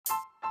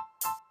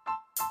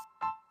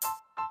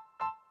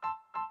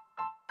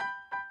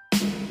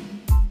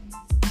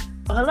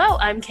Hello,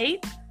 I'm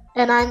Kate.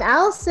 And I'm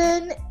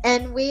Allison,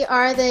 and we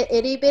are the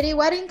Itty Bitty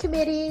Wedding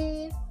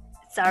Committee.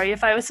 Sorry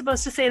if I was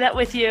supposed to say that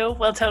with you.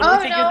 We'll totally Oh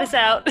figure no, this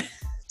out.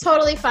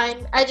 totally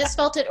fine. I just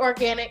felt it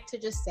organic to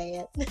just say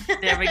it.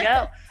 There we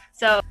go.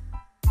 So,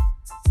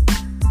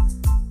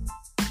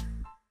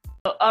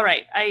 all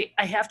right, I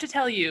have to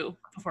tell you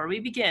before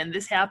we begin,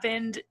 this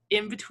happened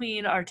in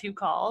between our two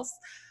calls.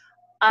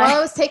 While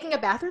I was taking a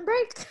bathroom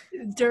break?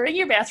 During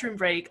your bathroom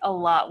break, a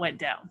lot went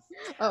down.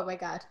 Oh my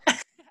God.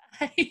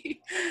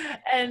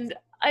 And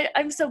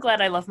I'm so glad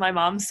I love my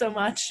mom so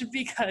much,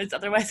 because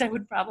otherwise I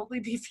would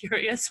probably be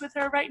furious with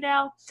her right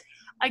now.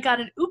 I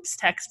got an oops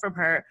text from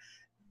her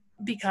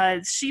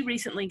because she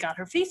recently got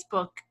her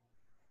Facebook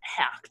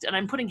hacked. And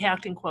I'm putting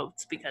hacked in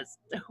quotes because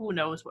who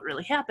knows what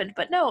really happened.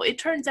 But no, it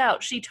turns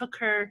out she took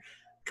her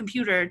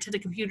computer to the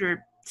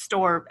computer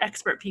store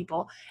expert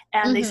people,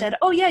 and they said,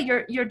 oh yeah,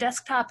 your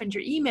desktop and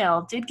your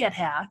email did get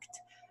hacked.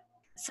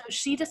 So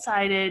she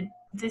decided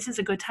this is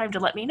a good time to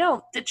let me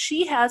know that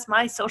she has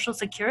my social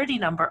security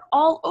number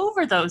all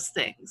over those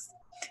things.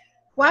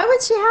 Why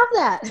would she have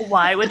that?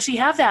 Why would she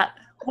have that?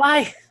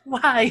 Why?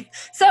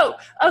 So,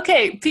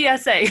 okay,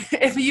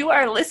 PSA, if you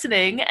are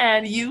listening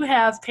and you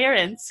have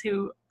parents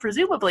who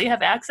presumably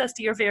have access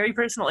to your very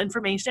personal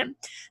information,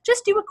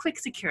 just do a quick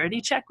security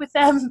check with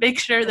them. Make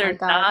sure they're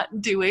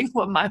not doing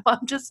what my mom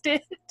just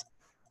did.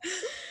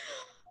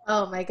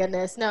 Oh my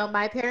goodness. No,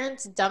 my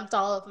parents dumped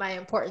all of my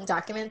important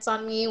documents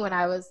on me when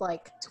I was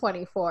like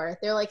 24.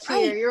 They're like,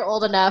 here, you're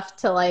old enough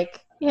to like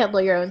handle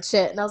your own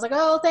shit. And I was like,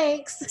 oh,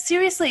 thanks.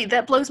 Seriously,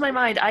 that blows my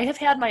mind. I have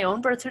had my own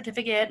birth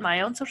certificate,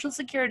 my own social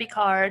security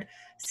card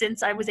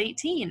since I was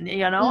 18.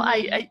 You know,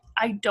 I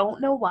don't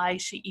know why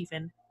she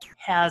even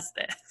has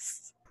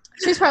this.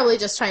 She's probably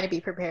just trying to be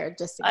prepared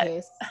just in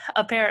case.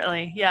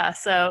 Apparently, yeah.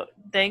 So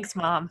thanks,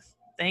 Mom.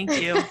 Thank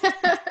you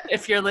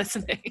if you're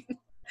listening.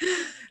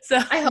 So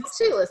I hope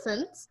she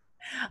listens.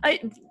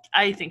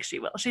 I think she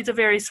will. She's a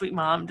very sweet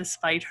mom,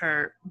 despite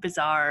her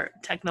bizarre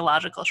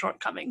technological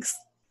shortcomings.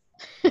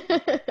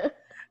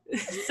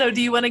 So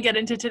do you want to get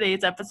into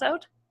today's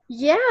episode?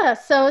 Yeah,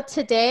 so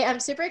today I'm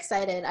super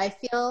excited. I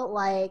feel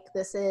like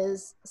this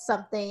is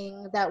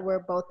something that we're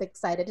both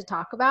excited to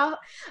talk about.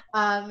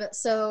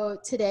 So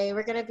today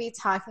we're going to be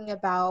talking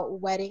about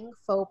wedding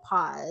faux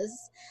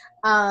pas,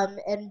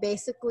 and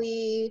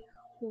basically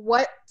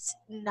what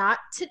not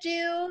to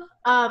do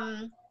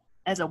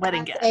as a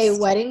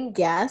wedding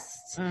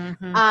guest.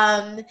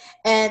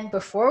 And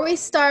before we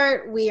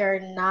start, we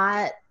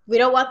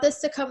don't want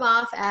this to come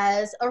off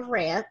as a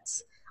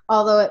rant,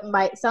 although it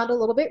might sound a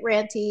little bit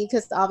ranty,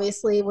 because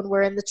obviously when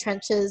we're in the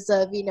trenches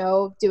of,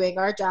 doing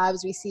our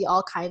jobs, we see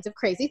all kinds of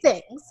crazy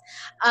things.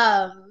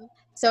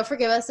 So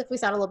forgive us if we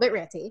sound a little bit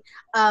ranty.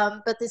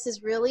 But this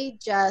is really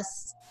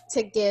just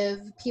to give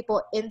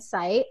people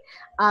insight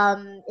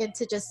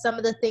into just some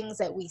of the things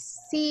that we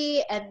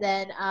see, and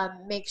then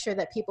make sure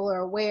that people are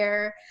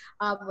aware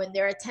when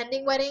they're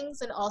attending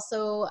weddings, and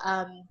also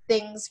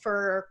things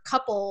for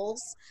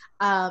couples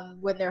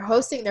when they're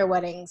hosting their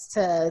weddings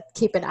to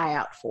keep an eye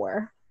out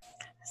for.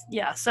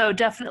 Yeah, so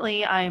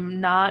definitely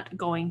I'm not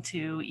going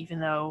to, even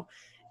though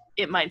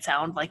it might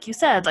sound, like you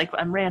said, like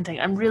I'm ranting,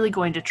 I'm really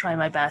going to try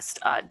my best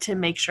to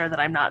make sure that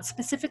I'm not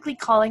specifically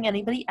calling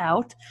anybody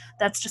out.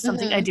 That's just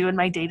something I do in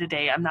my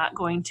day-to-day. I'm not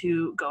going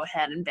to go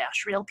ahead and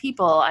bash real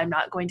people. I'm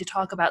not going to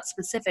talk about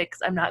specifics.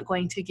 I'm not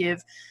going to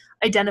give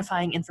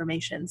identifying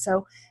information.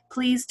 So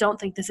please don't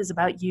think this is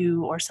about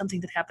you or something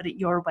that happened at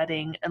your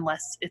wedding,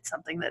 unless it's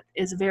something that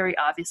is very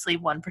obviously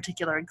one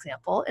particular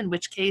example, in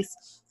which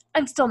case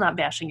I'm still not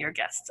bashing your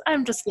guests.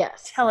 I'm just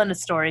telling a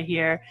story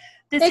here.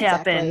 This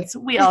happens.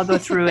 We all go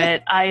through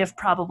it. I have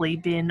probably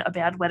been a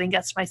bad wedding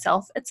guest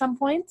myself at some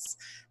points.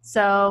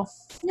 So,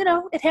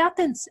 it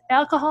happens.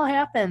 Alcohol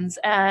happens.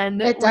 And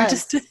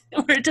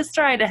we're just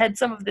trying to head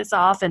some of this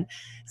off and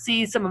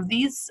see some of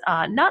these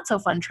not so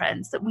fun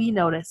trends that we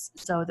notice,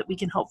 so that we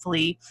can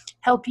hopefully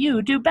help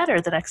you do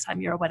better the next time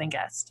you're a wedding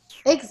guest.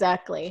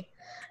 Exactly.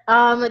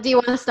 Do you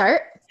want to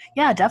start?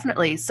 Yeah,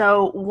 definitely.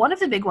 So one of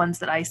the big ones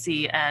that I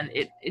see, and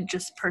it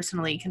just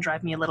personally can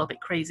drive me a little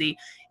bit crazy,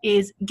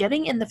 is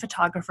getting in the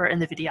photographer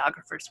and the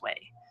videographer's way.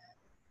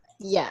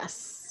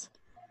 Yes.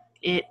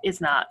 It is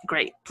not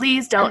great.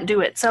 Please don't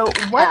do it. So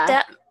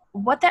what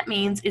that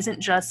means isn't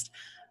just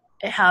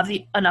have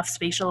enough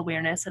spatial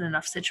awareness and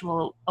enough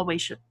situational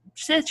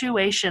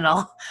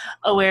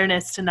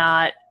awareness to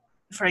not,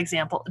 for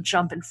example,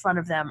 jump in front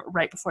of them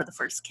right before the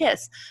first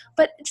kiss.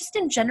 But just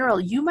in general,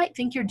 you might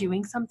think you're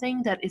doing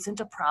something that isn't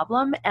a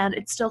problem, and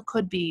it still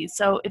could be.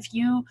 So if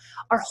you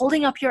are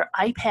holding up your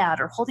iPad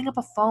or holding up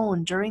a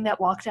phone during that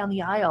walk down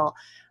the aisle,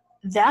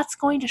 that's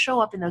going to show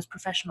up in those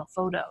professional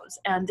photos.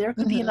 And there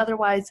could be an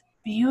otherwise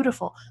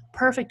beautiful,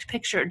 perfect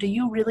picture. Do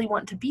you really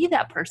want to be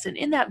that person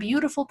in that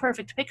beautiful,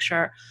 perfect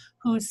picture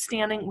who's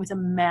standing with a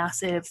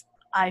massive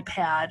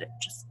iPad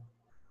just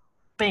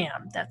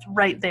bam, that's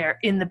right there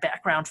in the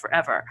background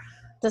forever?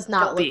 Does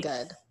not look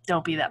good.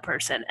 Don't be that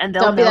person. And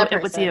they'll know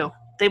it was you.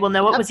 They will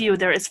know it was you.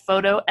 There is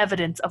photo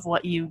evidence of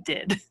what you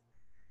did.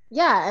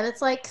 Yeah, and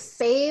it's like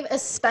save,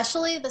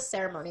 especially the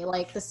ceremony.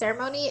 Like the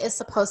ceremony is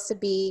supposed to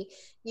be,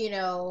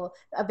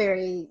 a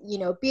very,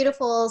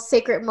 beautiful,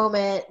 sacred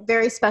moment,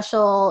 very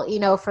special,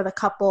 for the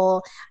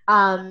couple.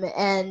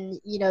 And,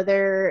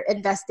 they're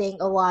investing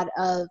a lot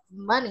of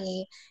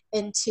money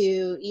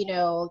into,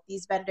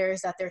 these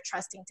vendors that they're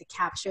trusting to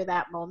capture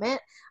that moment.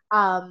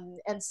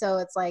 And so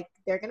it's like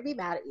they're gonna be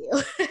mad at you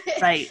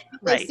Right,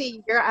 if they right.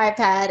 see your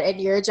iPad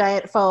and your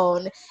giant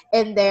phone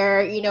in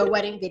their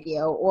wedding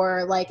video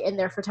or like in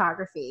their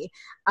photography.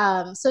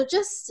 So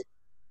just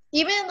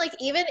even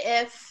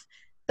if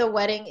the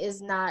wedding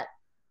is not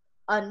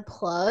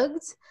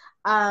unplugged,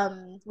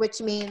 which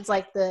means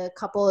like the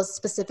couple is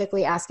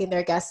specifically asking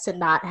their guests to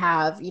not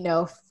have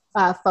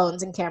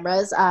phones and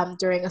cameras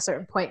during a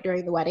certain point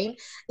during the wedding.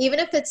 Even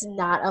if it's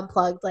not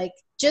unplugged, like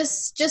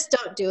just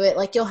don't do it.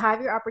 Like you'll have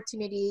your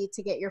opportunity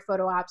to get your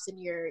photo ops and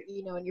your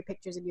and your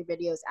pictures and your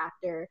videos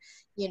after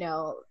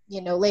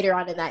later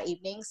on in that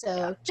evening. Yeah.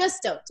 So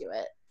just don't do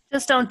it.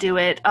 Just don't do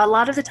it. A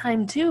lot of the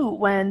time, too,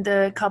 when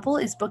the couple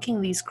is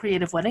booking these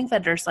creative wedding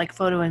vendors like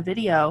photo and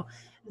video,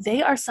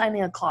 they are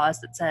signing a clause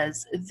that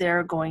says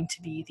they're going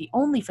to be the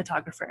only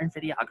photographer and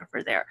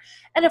videographer there.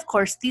 And of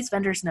course, these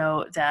vendors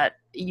know that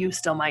you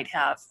still might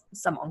have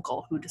some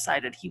uncle who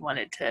decided he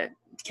wanted to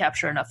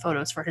capture enough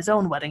photos for his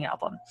own wedding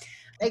album.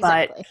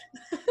 But Exactly.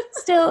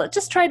 still,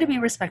 just try to be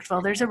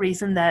respectful. There's a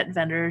reason that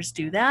vendors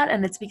do that,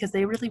 and it's because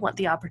they really want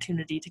the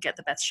opportunity to get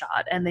the best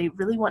shot, and they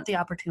really want the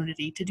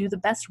opportunity to do the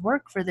best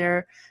work for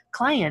their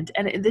client,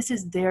 and this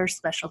is their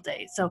special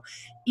day. So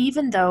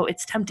even though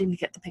it's tempting to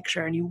get the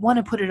picture and you want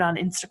to put it on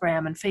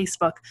Instagram and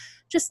Facebook,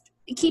 just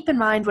keep in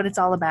mind what it's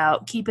all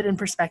about, keep it in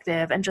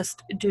perspective, and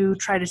just do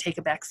try to take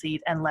a back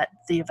seat and let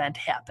the event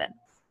happen.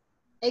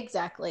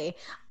 Exactly.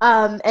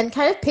 And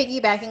kind of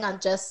piggybacking on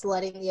just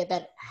letting the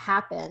event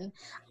happen,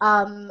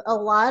 a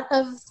lot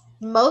of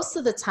most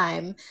of the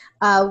time,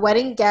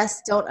 wedding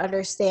guests don't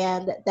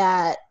understand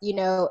that,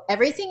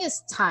 everything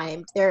is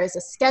timed. There is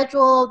a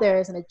schedule, there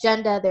is an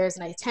agenda, there is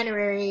an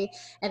itinerary,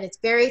 and it's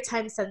very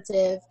time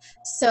sensitive.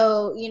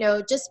 So,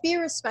 just be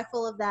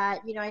respectful of that.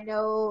 I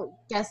know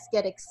guests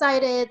get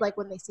excited, like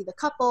when they see the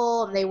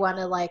couple and they want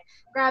to like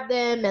grab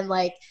them and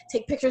like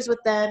take pictures with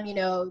them,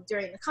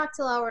 during the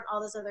cocktail hour and all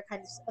those other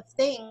kinds of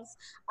things.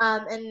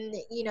 And,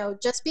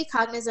 just be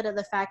cognizant of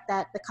the fact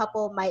that the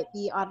couple might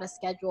be on a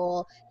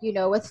schedule,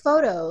 with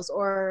photos,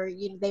 or,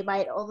 they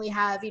might only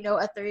have,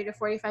 a 30 to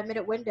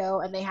 45-minute window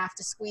and they have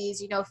to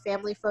squeeze,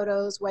 family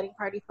photos, wedding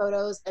party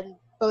photos, and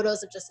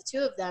photos of just the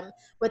two of them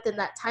within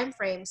that time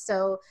frame.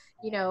 So,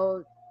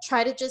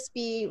 try to just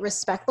be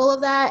respectful of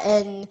that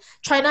and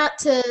try not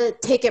to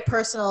take it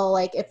personal.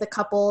 Like if the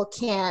couple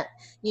can't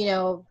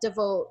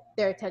devote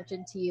their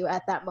attention to you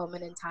at that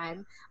moment in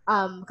time,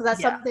 because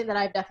that's Yeah. something that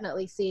I've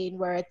definitely seen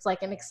where it's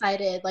like an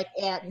excited like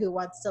aunt who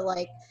wants to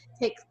like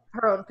take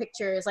her own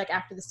pictures like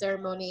after the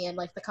ceremony, and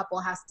like the couple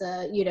has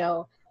to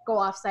go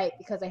off site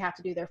because they have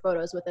to do their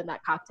photos within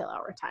that cocktail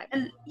hour time.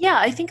 And yeah,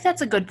 I think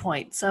that's a good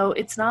point. So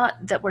it's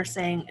not that we're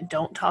saying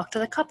don't talk to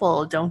the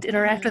couple, don't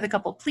interact with Mm-hmm. the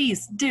couple.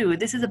 Please do.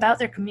 This is about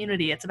their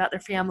community, it's about their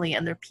family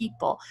and their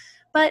people.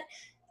 But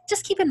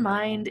just keep in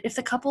mind if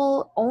the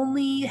couple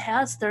only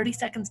has 30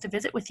 seconds to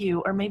visit with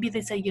you, or maybe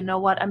they say, you know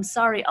what, I'm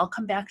sorry, I'll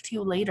come back to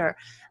you later.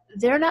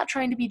 They're not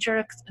trying to be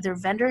jerks. They're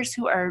vendors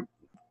who are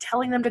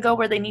telling them to go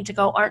where they need to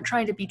go aren't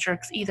trying to be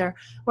jerks either.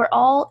 We're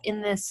all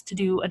in this to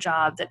do a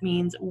job that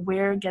means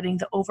we're getting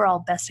the overall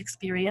best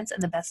experience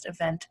and the best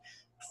event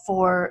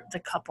for the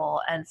couple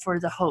and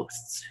for the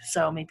hosts.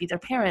 So maybe their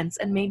parents,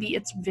 and maybe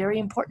it's very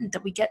important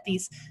that we get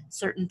these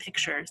certain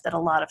pictures that a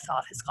lot of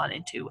thought has gone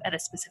into at a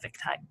specific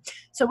time.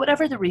 So,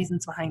 whatever the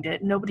reasons behind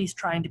it, nobody's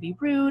trying to be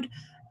rude.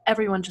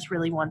 Everyone just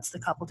really wants the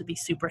couple to be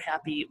super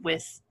happy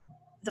with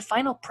the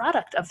final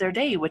product of their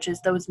day, which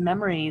is those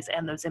memories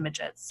and those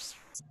images.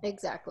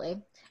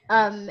 Exactly.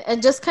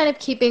 And just kind of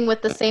keeping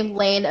with the same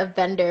lane of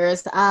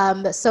vendors.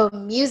 So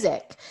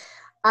music,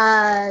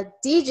 Oh,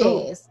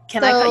 DJs.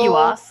 can I cut you So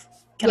off?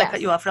 Can I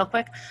cut you yes. off real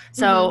quick? Mm-hmm.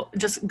 So,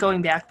 just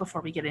going back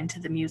before we get into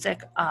the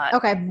music,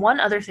 Okay. one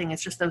other thing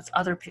is just those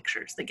other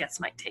pictures that guests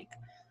might take.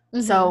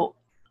 Mm-hmm. So,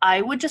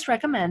 I would just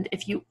recommend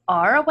if you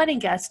are a wedding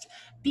guest,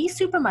 be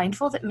super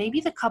mindful that maybe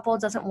the couple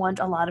doesn't want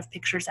a lot of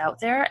pictures out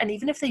there. And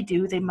even if they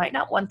do, they might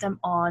not want them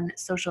on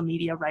social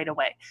media right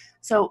away.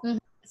 So, Mm-hmm.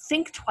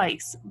 think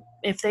twice.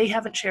 If they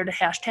haven't shared a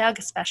hashtag,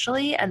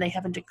 especially, and they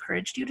haven't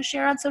encouraged you to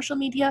share on social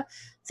media,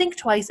 think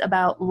twice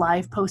about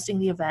live posting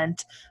the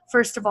event.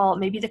 First of all,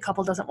 maybe the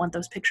couple doesn't want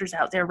those pictures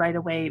out there right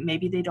away.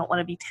 Maybe they don't want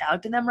to be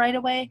tagged in them right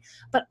away.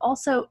 But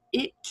also,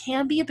 it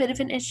can be a bit of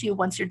an issue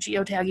once you're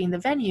geotagging the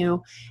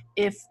venue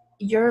if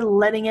you're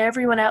letting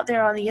everyone out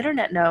there on the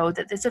internet know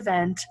that this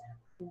event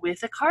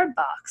with a card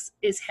box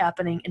is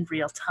happening in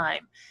real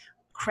time.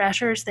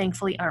 Crashers,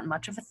 thankfully, aren't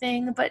much of a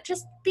thing, but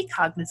just be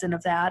cognizant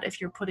of that if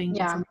you're putting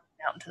Yeah. information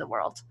out into the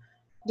world.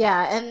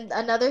 Yeah, and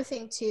another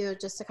thing too,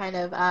 just to kind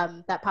of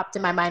that popped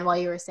in my mind while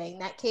you were saying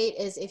that, Kate,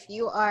 is if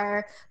you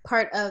are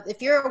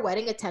if you're a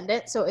wedding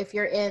attendant, so if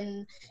you're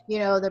in,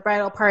 the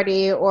bridal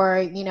party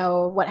or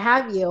what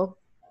have you,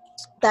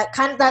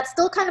 that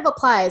still kind of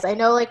applies. I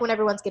know, like, when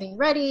everyone's getting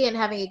ready and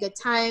having a good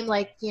time,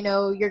 like,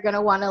 you're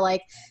gonna want to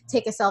like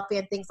take a selfie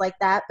and things like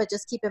that, but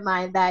just keep in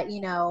mind that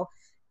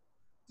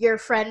your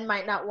friend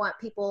might not want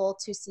people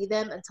to see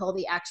them until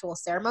the actual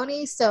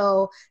ceremony.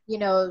 So,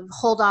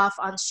 hold off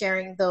on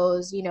sharing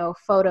those,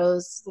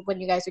 photos when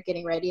you guys are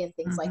getting ready and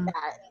things like Mm-hmm.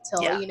 that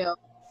until, Yeah.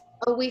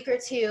 a week or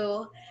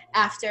two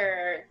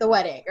after the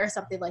wedding or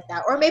something like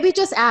that. Or maybe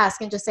just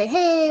ask and just say,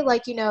 hey,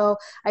 like,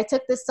 I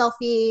took this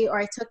selfie, or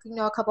I took,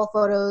 a couple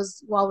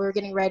photos while we were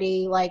getting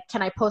ready. Like,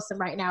 can I post them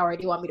right now, or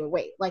do you want me to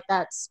wait? Like,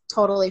 that's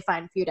totally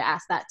fine for you to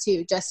ask that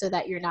too, just so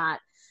that you're not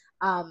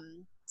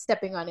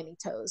stepping on any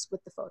toes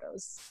with the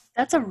photos.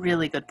 That's a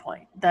really good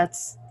point.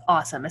 That's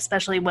awesome,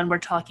 especially when we're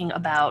talking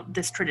about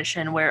this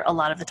tradition where a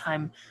lot of the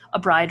time a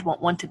bride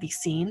won't want to be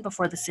seen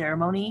before the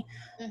ceremony.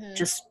 Mm-hmm.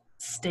 Just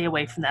stay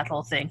away from that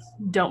whole thing.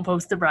 Don't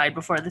post the bride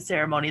before the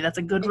ceremony. That's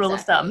a good rule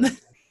of thumb.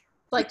 Exactly.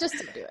 Like, just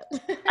don't do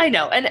it. I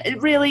know.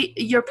 And really,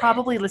 you're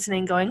probably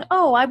listening going,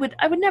 "Oh, I would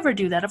never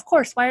do that." Of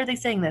course. Why are they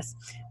saying this?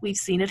 We've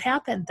seen it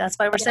happen. That's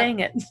why we're Yep. saying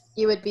it.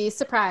 You would be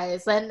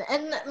surprised. And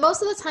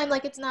most of the time,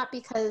 like, it's not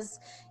because,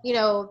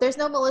 there's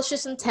no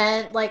malicious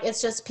intent. Like,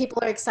 it's just people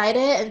are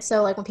excited. And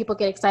so, like, when people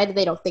get excited,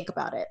 they don't think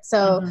about it.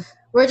 So Mm-hmm.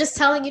 we're just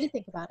telling you to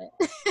think about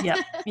it. Yep.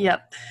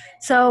 Yep.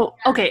 So,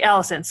 okay,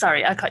 Allison,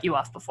 sorry, I cut you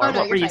off Oh, before. no,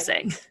 What were you're you fine.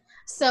 saying?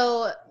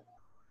 So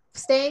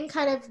staying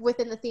kind of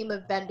within the theme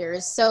of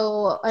vendors.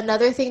 So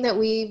another thing that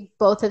we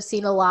both have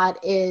seen a lot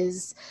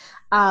is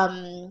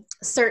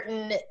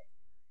certain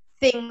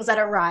things that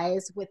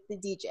arise with the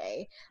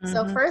DJ.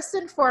 So Mm-hmm. first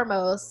and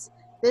foremost,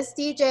 this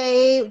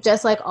DJ,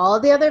 just like all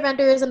of the other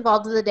vendors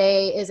involved in the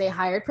day, is a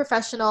hired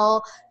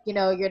professional.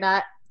 You're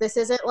not, this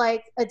isn't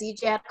like a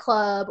DJ at a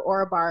club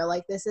or a bar.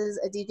 Like, this is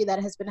a DJ that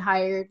has been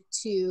hired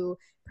to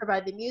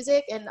provide the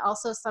music and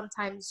also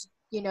sometimes,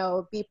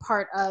 be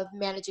part of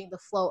managing the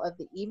flow of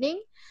the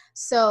evening.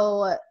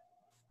 So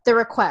the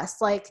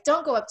requests, like,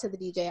 don't go up to the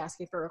DJ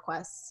asking for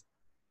requests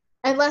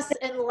unless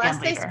Band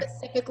they leader.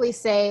 specifically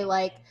say,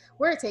 like,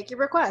 we're gonna take your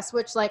request,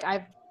 which, like,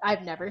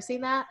 I've never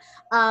seen that.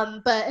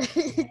 But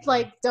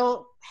like,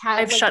 don't have,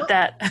 I've like, shut don't,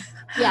 that.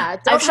 yeah,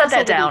 I've don't shut hustle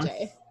that the down.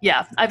 DJ.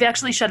 Yeah, I've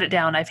actually shut it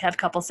down. I've had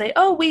couples say,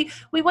 "Oh, we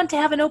want to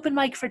have an open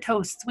mic for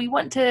toasts. We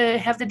want to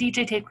have the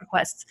DJ take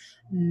requests."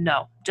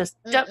 No, just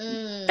don't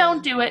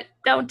Mm-mm. do it.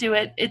 Don't do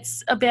it.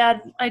 It's a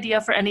bad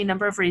idea for any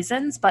number of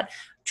reasons, but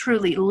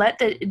truly let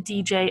the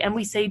DJ, and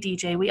we say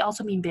DJ, we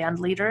also mean band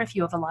leader if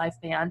you have a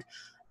live band.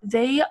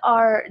 They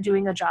are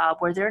doing a job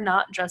where they're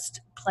not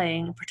just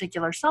playing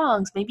particular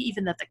songs, maybe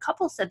even that the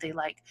couple said they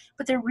like,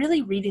 but they're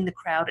really reading the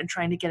crowd and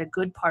trying to get a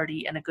good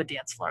party and a good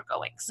dance floor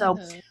going. So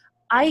Mm-hmm.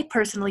 I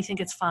personally think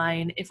it's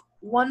fine if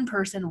one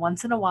person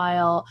once in a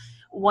while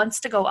wants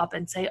to go up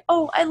and say,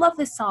 "Oh, I love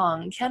this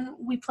song. Can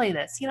we play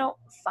this?"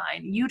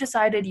 Fine. You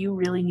decided you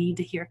really need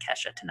to hear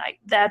Kesha tonight.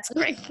 That's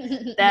great.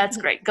 That's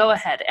great. Go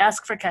ahead.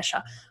 Ask for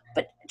Kesha.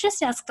 But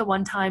just ask the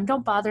one time.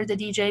 Don't bother the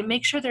DJ.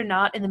 Make sure they're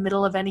not in the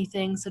middle of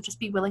anything. So just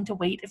be willing to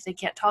wait if they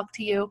can't talk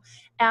to you.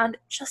 And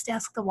just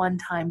ask the one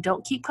time.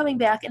 Don't keep coming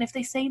back. And if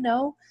they say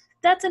no,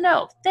 that's a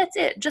no. That's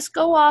it. Just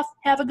go off,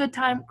 have a good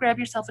time, grab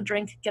yourself a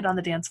drink, get on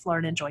the dance floor,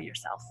 and enjoy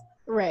yourself.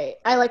 Right.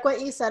 I like what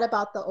you said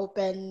about the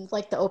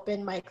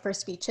open mic for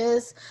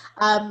speeches.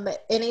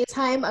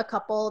 Anytime a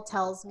couple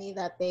tells me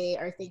that they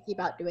are thinking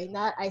about doing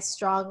that, I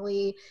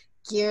strongly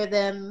gear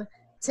them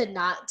to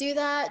not do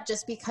that,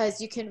 just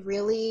because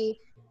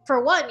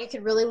for one, you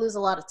can really lose a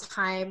lot of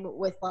time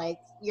with, like,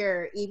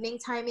 your evening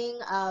timing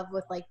of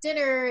with, like,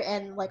 dinner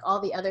and, like, all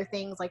the other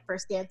things like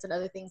first dance and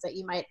other things that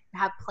you might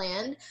have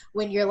planned,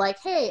 when you're like,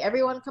 hey,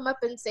 everyone come up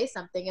and say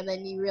something, and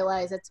then you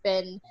realize it's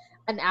been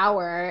an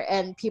hour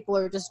and people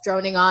are just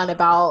droning on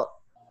about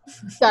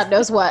God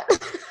knows what.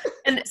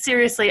 And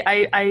seriously,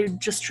 I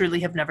just truly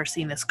have never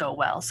seen this go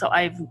well. So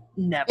It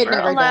never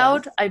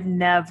does. I've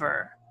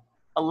never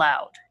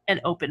allowed an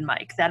open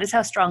mic. That is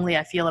how strongly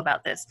I feel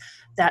about this.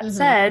 That Mm-hmm.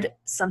 said,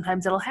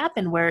 sometimes it'll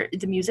happen where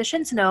the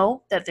musicians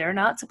know that they're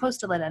not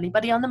supposed to let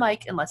anybody on the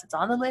mic unless it's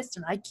on the list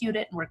and I cued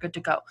it and we're good to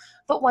go.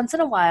 But once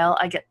in a while,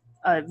 I get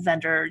a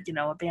vendor,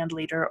 a band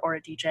leader or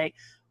a DJ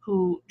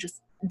who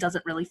just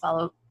doesn't really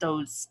follow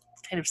those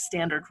kind of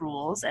standard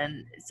rules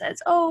and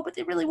says, "Oh, but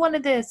they really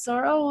wanted this,"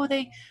 or "Oh,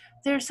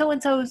 they're so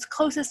and so's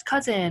closest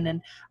cousin."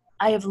 And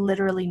I have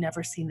literally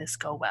never seen this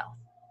go well.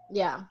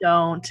 Yeah.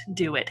 Don't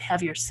do it.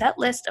 Have your set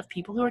list of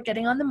people who are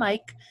getting on the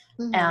mic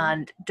Mm-hmm.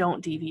 and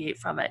don't deviate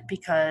from it,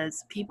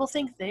 because people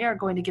think they are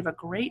going to give a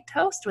great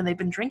toast when they've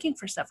been drinking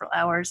for several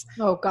hours.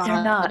 Oh They're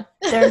God. not.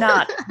 They're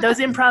not. Those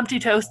impromptu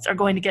toasts are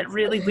going to get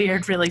really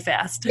weird really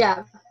fast.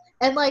 Yeah.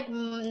 And like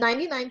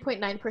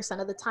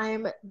 99.9% of the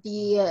time,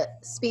 the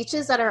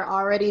speeches that are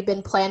already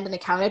been planned and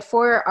accounted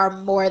for are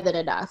more than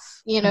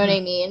enough. You know what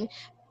Mm-hmm. I mean?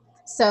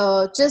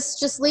 So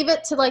just leave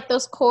it to, like,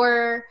 those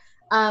core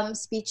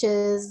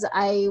speeches.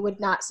 I would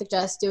not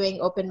suggest doing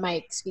open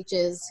mic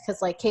speeches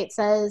because, like Kate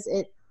says,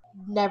 it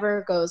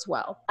never goes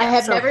well.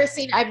 Yeah. So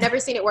I've never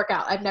seen it work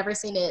out. I've never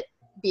seen it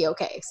be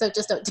okay. So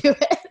just don't do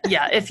it.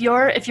 Yeah, if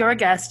you're a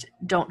guest,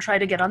 don't try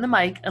to get on the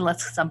mic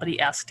unless somebody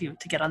asks you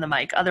to get on the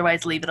mic.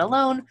 Otherwise, leave it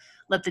alone.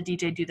 Let the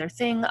DJ do their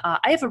thing.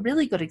 I have a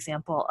really good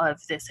example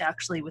of this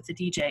actually with the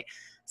DJ.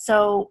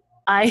 So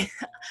I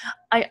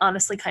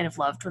honestly kind of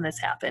loved when this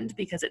happened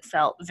because it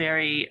felt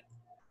very,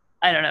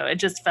 I don't know, it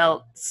just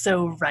felt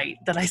so right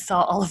that I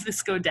saw all of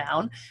this go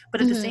down.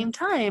 But at the Mm-hmm. same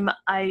time,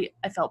 I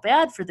felt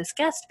bad for this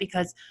guest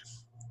because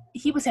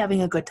he was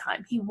having a good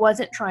time. He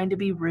wasn't trying to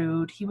be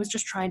rude. He was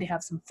just trying to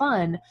have some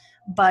fun,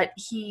 but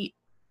he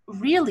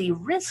really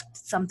risked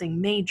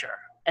something major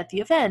at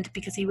the event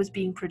because he was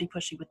being pretty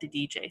pushy with the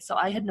DJ. So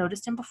I had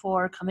noticed him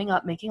before coming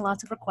up, making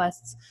lots of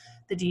requests.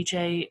 The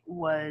DJ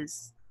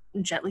was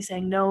gently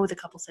saying no. The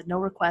couple said no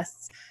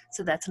requests.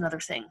 So that's another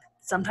thing.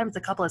 Sometimes the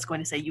couple is going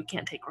to say, you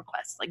can't take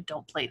requests. Like,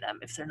 don't play them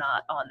if they're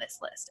not on this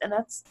list. And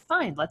that's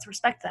fine. Let's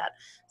respect that.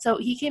 So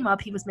he came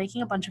up, he was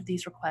making a bunch of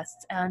these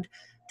requests, and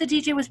the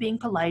DJ was being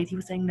polite. He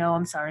was saying, no,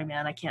 I'm sorry,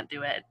 man, I can't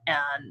do it.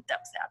 And that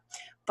was that.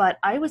 But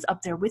I was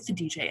up there with the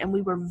DJ, and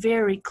we were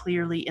very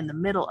clearly in the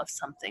middle of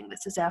something.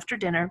 This is after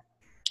dinner.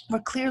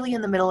 We're clearly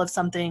in the middle of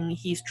something.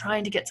 He's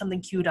trying to get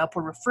something queued up.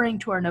 We're referring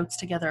to our notes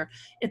together.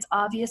 It's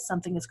obvious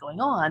something is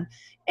going on.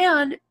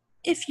 And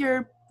if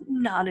you're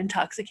not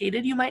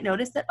intoxicated, you might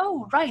notice that,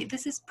 oh, right,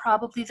 this is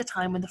probably the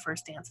time when the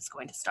first dance is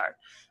going to start.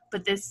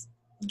 But this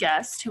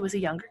guest, who was a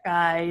younger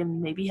guy and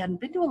maybe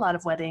hadn't been to a lot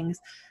of weddings,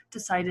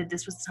 decided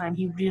this was the time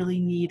he really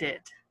needed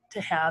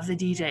to have the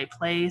DJ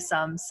play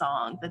some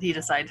song that he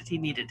decided he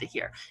needed to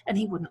hear. And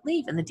he wouldn't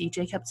leave. And the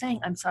DJ kept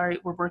saying, I'm sorry,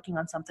 we're working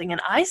on something. And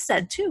I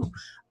said, too,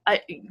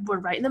 we're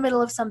right in the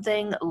middle of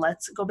something.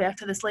 Let's go back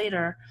to this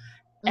later.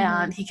 Mm-hmm.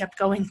 And he kept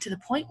going to the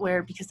point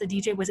where, because the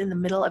DJ was in the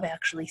middle of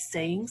actually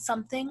saying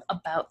something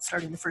about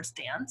starting the first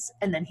dance,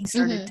 and then he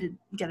started Mm-hmm. to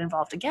get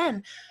involved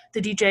again,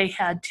 the DJ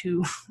had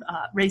to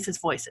raise his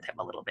voice at him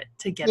a little bit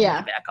to get him to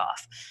Yeah. back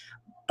off.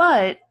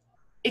 But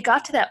it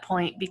got to that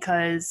point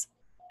because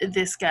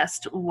this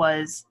guest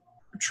was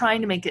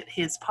trying to make it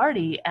his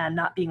party and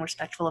not being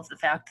respectful of the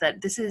fact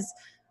that this is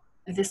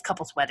this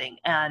couple's wedding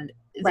and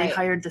they Right.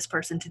 hired this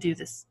person to do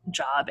this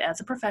job as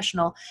a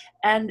professional.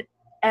 And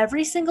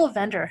every single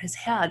vendor has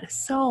had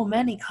so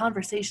many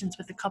conversations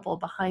with the couple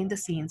behind the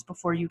scenes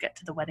before you get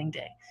to the wedding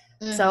day.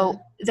 Mm-hmm. So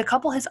the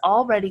couple has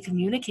already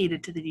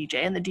communicated to the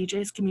DJ, and the DJ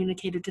has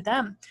communicated to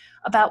them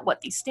about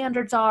what these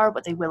standards are,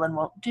 what they will and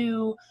won't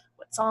do,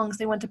 what songs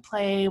they want to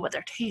play, what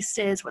their taste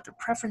is, what their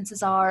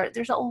preferences are.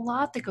 There's a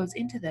lot that goes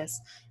into this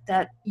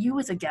that you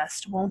as a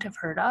guest won't have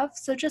heard of.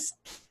 So just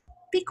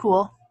be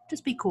cool.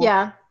 Just be cool.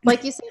 Yeah,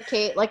 like you said,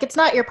 Kate, like it's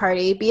not your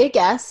party. Be a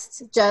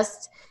guest.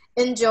 Just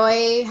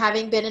enjoy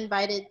having been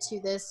invited to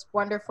this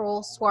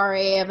wonderful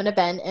soiree of an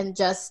event and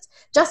just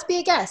be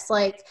a guest.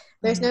 Like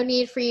there's Mhm. no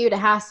need for you to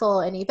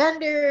hassle any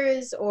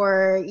vendors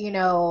or, you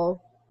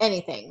know,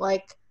 anything.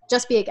 Like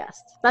just be a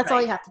guest. That's all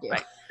Right, you have to do.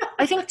 right.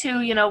 I think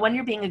too, you know, when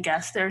you're being a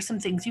guest, there are some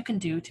things you can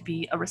do to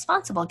be a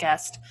responsible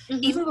guest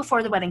Mm-hmm. even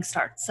before the wedding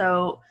starts.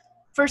 So,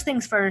 first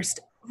things first,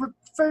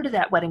 refer to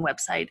that wedding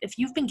website. If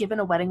you've been given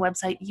a wedding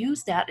website,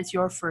 use that as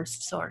your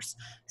first source.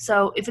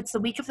 So, if it's the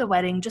week of the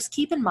wedding, just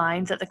keep in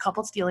mind that the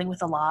couple's dealing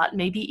with a lot,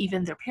 maybe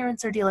even their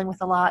parents are dealing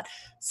with a lot.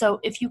 So,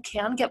 if you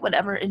can get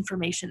whatever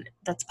information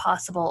that's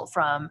possible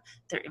from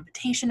their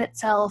invitation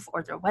itself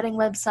or their wedding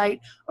website,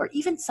 or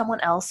even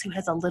someone else who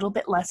has a little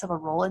bit less of a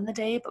role in the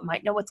day but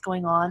might know what's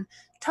going on,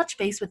 touch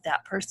base with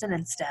that person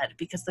instead,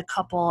 because the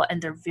couple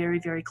and their very,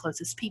 very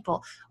closest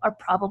people are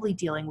probably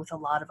dealing with a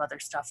lot of other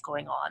stuff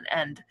going on.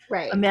 And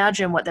Right.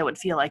 imagine what that would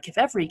feel like if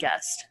every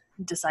guest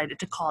decided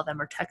to call them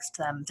or text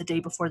them the day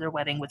before their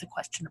wedding with a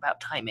question about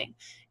timing.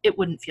 It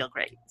wouldn't feel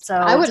great. I So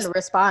just, wouldn't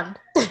respond.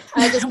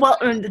 I just well,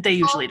 they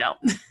usually don't.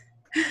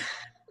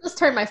 just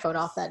turn my phone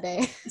off that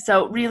day.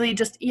 So really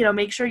just, you know,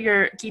 make sure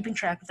you're keeping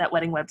track of that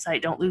wedding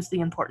website. Don't lose the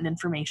important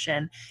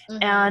information.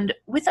 Mm-hmm. And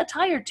with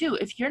attire too,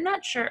 if you're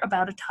not sure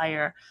about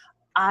attire,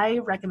 I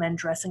recommend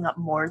dressing up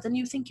more than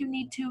you think you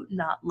need to,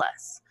 not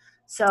less.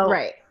 So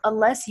Right.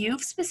 unless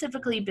you've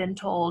specifically been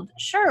told,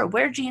 sure,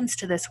 wear jeans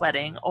to this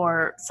wedding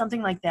or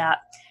something like that,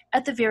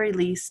 at the very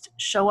least,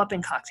 show up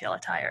in cocktail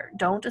attire.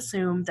 Don't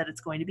assume that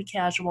it's going to be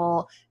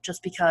casual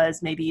just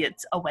because maybe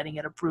it's a wedding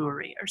at a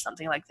brewery or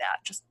something like that.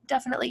 Just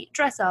definitely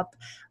dress up.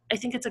 I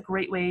think it's a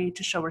great way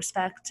to show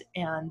respect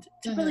and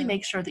to really Mm-hmm.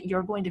 make sure that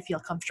you're going to feel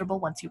comfortable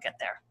once you get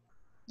there.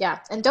 Yeah.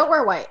 And don't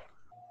wear white.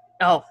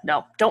 Oh,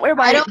 no, don't wear I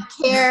white. don't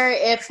care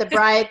if the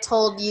bride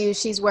told you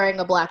she's wearing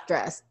a black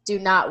dress. Do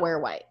not wear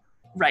white.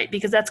 Right,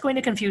 because that's going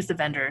to confuse the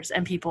vendors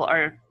and people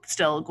are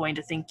still going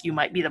to think you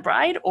might be the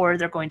bride or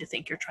they're going to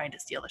think you're trying to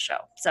steal the show.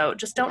 So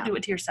just don't Yeah. do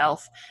it to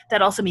yourself.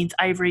 That also means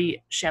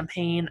ivory,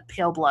 champagne,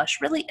 pale blush,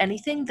 really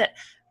anything that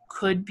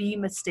could be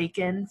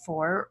mistaken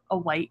for a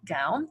white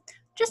gown.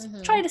 Just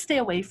Mm-hmm. try to stay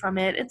away from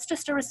it. It's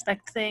just a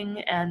respect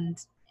thing and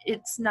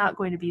it's not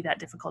going to be that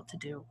difficult to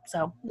do.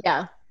 So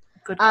Yeah.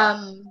 good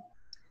call.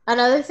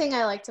 Another thing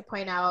I like to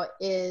point out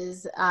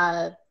is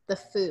the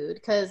food,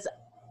 because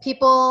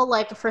people,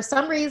 like, for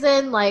some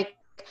reason, like,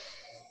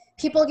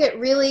 people get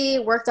really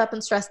worked up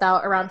and stressed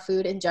out around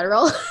food in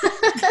general.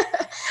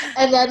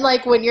 And then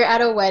like when you're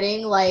at a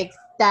wedding, like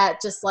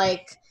that just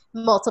like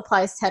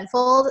multiplies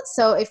tenfold.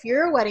 So if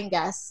you're a wedding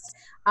guest,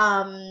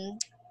 and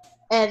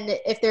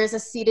if there's a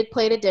seated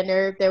plate at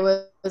dinner, there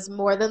was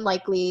more than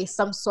likely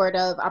some sort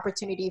of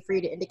opportunity for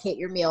you to indicate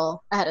your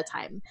meal ahead of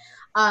time.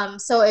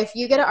 So if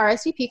you get an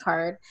RSVP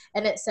card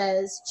and it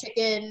says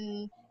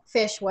chicken,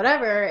 fish,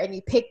 whatever, and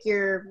you pick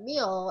your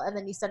meal and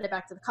then you send it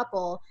back to the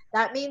couple,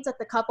 that means that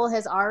the couple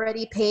has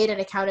already paid and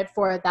accounted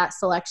for that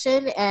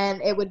selection,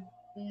 and it would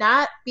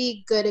not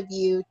be good of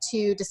you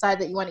to decide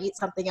that you want to eat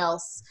something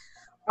else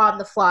on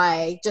the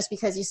fly just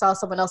because you saw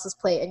someone else's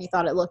plate and you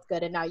thought it looked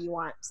good and now you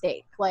want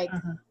steak. Like,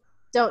 Mhm.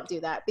 don't do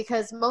that,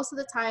 because most of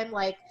the time,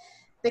 like,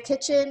 the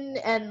kitchen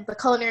and the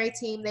culinary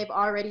team, they've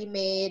already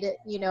made,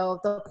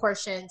 the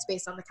portions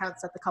based on the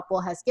counts that the couple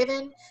has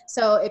given.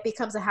 So it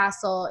becomes a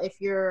hassle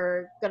if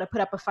you're going to put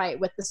up a fight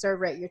with the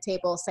server at your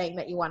table saying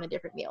that you want a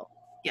different meal.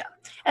 Yeah.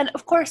 And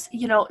of course,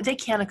 they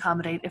can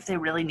accommodate if they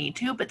really need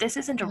to, but this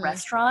isn't a Mm-hmm.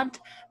 restaurant.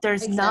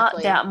 There's not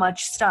Exactly. that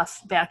much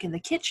stuff back in the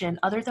kitchen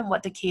other than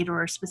what the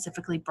caterer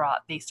specifically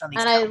brought based on these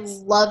And I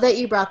counts. love that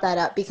you brought that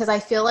up, because I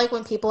feel like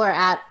when people are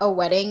at a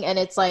wedding and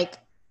it's like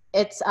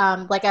at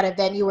a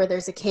venue where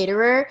there's a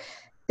caterer,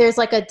 there's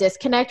like a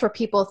disconnect where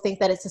people think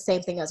that it's the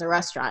same thing as a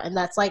restaurant, and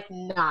that's like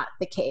not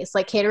the case.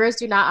 Like, caterers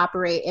do not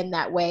operate in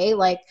that way.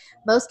 Like,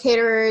 most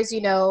caterers,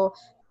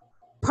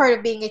 part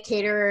of being a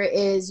caterer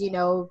is,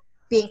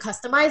 being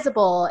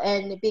customizable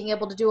and being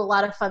able to do a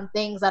lot of fun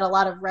things that a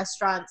lot of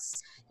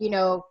restaurants,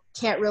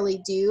 can't really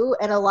do.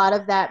 And a lot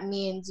of that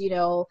means,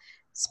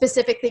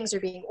 specific things are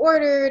being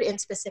ordered in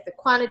specific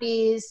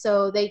quantities.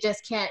 So they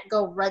just can't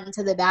go run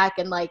to the back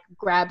and like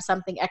grab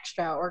something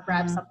extra or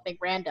grab Hmm. something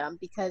random,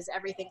 because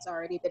everything's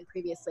already been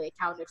previously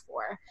accounted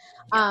for.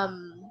 Yeah.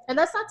 And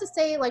that's not to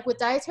say, like, with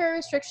dietary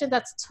restriction,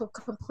 that's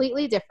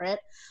completely different.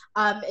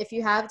 If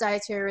you have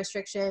dietary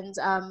restrictions,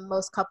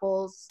 most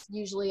couples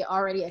usually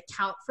already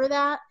account for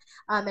that,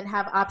 and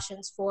have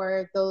options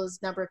for those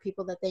number of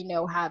people that they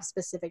know have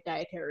specific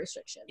dietary Yeah.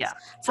 restrictions.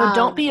 So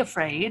don't Um, be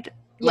afraid.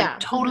 Like, yeah.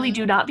 totally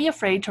Mm-hmm. do not be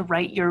afraid to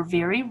write your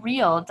very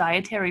real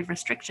dietary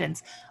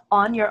restrictions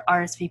on your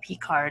RSVP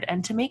card,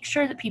 and to make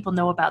sure that people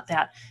know about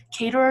that.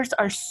 Caterers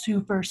are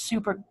super,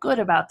 super good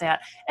about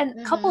that. And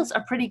Mm-hmm. couples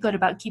are pretty good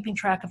about keeping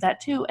track of that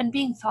too and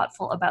being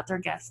thoughtful about their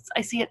guests.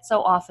 I see it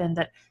so often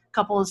that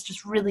couples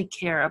just really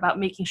care about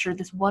making sure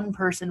this one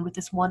person with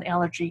this one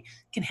allergy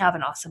can have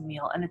an awesome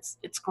meal, and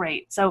it's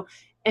great. So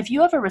if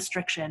you have a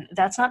restriction,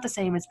 that's not the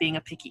same as being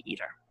a picky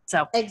eater.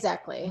 So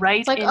Exactly. It's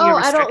write like, in oh, your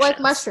I don't like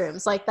restrictions.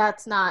 mushrooms. Like,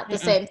 that's not the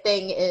Mm-mm. same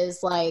thing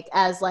as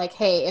like,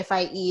 hey, if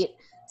I eat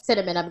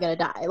cinnamon, I'm gonna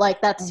die.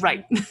 Like, that's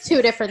Right.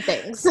 two different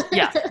things.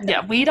 Yeah.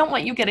 Yeah. We don't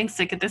want you getting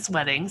sick at this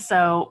wedding.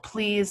 So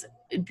please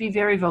be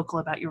very vocal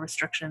about your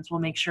restrictions. We'll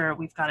make sure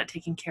we've got it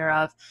taken care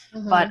of. But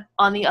Mm-hmm.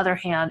 on the other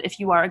hand, if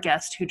you are a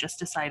guest who just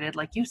decided,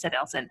 like you said,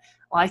 Elson,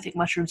 well, I think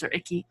mushrooms are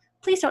icky,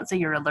 please don't say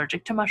you're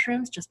allergic to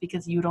mushrooms just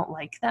because you don't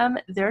like them.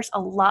 There's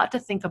a lot to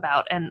think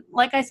about. And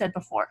like I said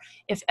before,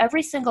 if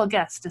every single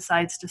guest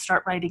decides to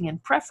start writing in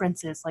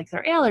preferences like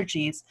their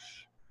allergies,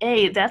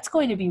 that's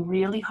going to be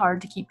really hard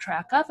to keep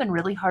track of and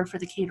really hard for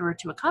the caterer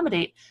to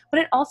accommodate,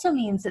 but it also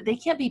means that they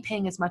can't be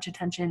paying as much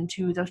attention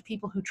to those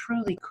people who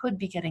truly could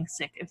be getting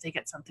sick if they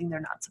get something they're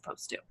not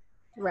supposed to.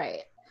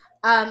 Right.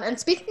 And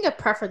speaking of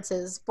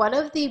preferences, one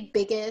of the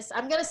biggest,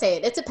 I'm gonna say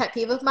it, it's a pet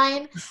peeve of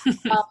mine.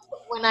 Um,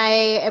 when I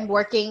am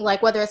working,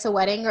 like whether it's a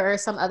wedding or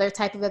some other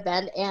type of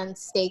event and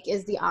steak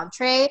is the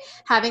entree,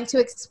 having to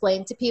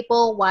explain to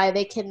people why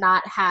they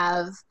cannot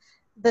have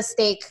the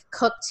steak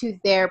cooked to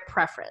their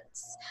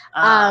preference.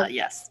 Um,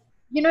 Yes.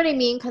 you know what I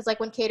mean? Because like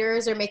when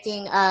caterers are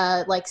making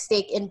like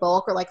steak in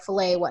bulk or like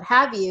filet, what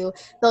have you,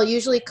 they'll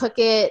usually cook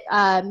it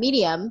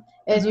medium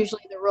is Hmm.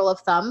 usually the rule of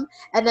thumb.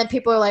 And then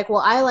people are like,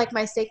 well, I like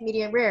my steak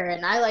medium rare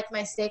and I like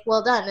my steak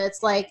well done. And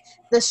it's like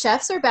the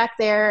chefs are back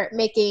there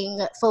making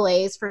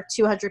fillets for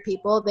 200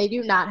 people. They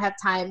do not have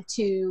time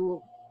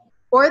to,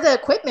 or the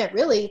equipment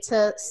really,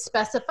 to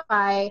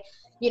specify,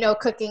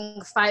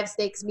 cooking 5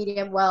 steaks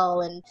medium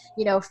well and,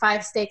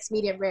 5 steaks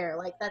medium rare.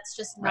 Like, that's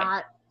just Right.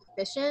 not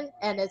efficient,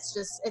 and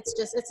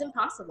it's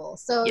impossible.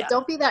 So Yeah.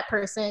 don't be that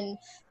person.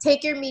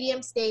 Take your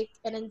medium steak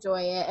and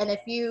enjoy it. And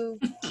if you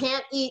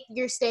can't eat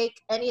your steak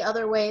any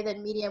other way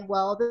than medium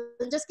well,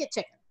 then just get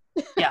chicken.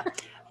 Yeah.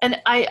 And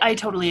I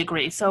totally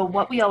agree. So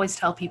what we always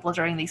tell people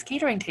during these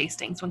catering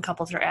tastings when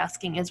couples are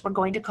asking is we're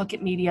going to cook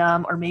it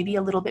medium or maybe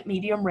a little bit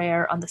medium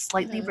rare on the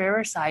slightly Mm-hmm.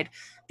 rarer side,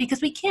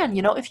 because we can,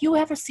 if you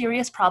have a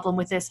serious problem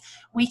with this,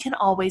 we can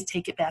always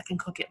take it back and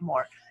cook it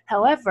more.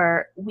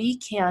 However, we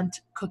can't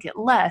cook it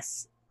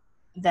less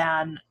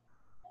than,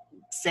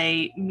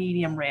 say,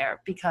 medium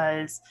rare,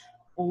 because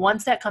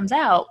once that comes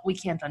out, we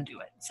can't undo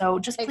it. So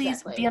just please be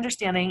Exactly.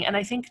 understanding. And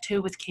I think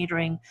too with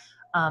catering,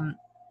 um,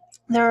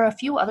 there are a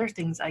few other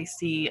things I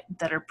see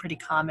that are pretty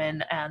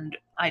common, and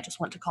I just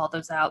want to call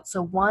those out.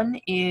 So one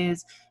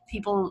is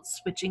people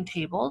switching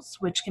tables,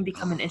 which can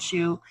become an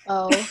issue.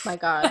 Oh my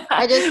God.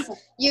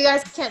 You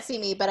guys can't see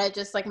me, but I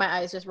just, like, my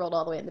eyes just rolled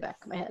all the way in the back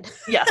of my head.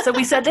 Yeah, so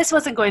we said this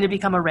wasn't going to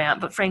become a rant,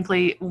 but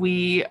frankly,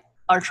 we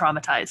are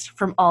traumatized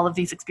from all of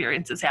these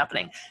experiences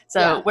happening. So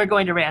Yeah. we're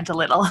going to rant a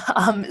little.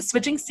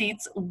 Switching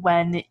seats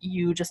when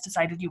you just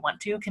decided you want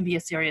to can be a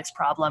serious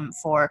problem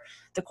for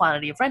the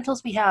quantity of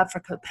rentals we have, for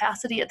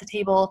capacity at the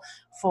table,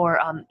 for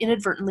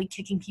inadvertently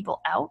kicking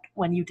people out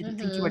when you didn't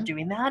think you were Mm-hmm.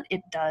 doing that.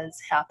 It does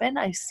happen.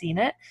 I've seen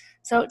it.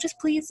 So just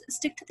please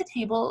stick to the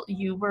table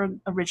you were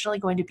originally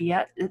going to be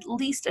at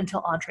least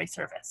until entree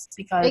service,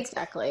 because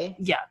Exactly.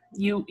 yeah,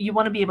 you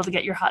want to be able to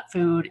get your hot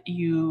food.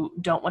 You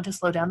don't want to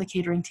slow down the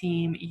catering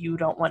team. You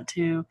don't want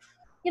to,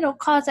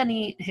 cause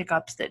any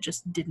hiccups that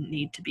just didn't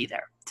need to be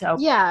there. So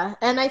Yeah,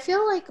 and I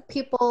feel like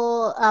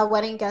people,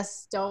 wedding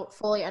guests don't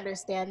fully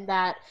understand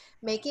that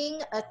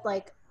making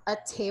a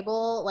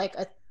table,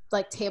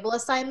 like table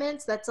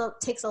assignments,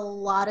 takes a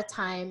lot of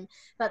time.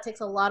 That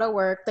takes a lot of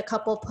work. The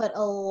couple put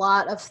a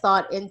lot of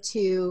thought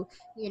into,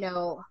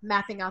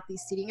 mapping out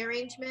these seating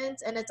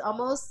arrangements, and it's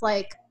almost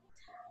like,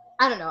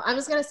 I don't know. I'm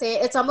just gonna say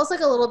it's almost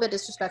like a little bit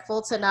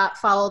disrespectful to not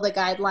follow the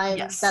guidelines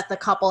yes, that the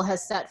couple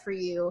has set for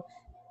you,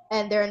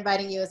 and they're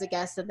inviting you as a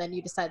guest, and then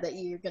you decide that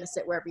you're gonna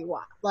sit wherever you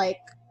want. Like,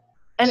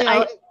 and you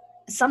know, I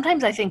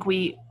sometimes I think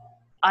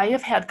I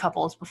have had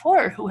couples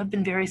before who have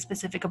been very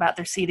specific about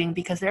their seating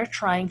because they're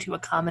trying to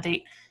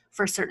accommodate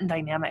for certain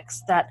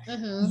dynamics that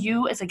mm-hmm,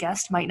 you as a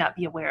guest might not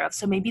be aware of.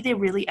 So maybe they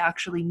really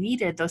actually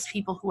needed those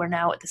people who are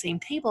now at the same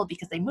table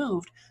because they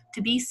moved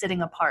to be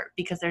sitting apart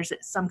because there's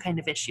some kind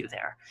of issue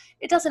there.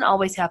 It doesn't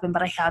always happen,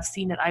 but I have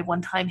seen it. I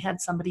one time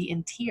had somebody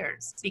in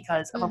tears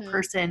because of a mm-hmm,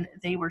 person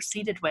they were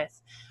seated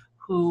with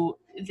who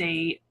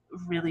they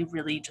really,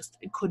 really just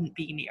couldn't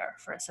be near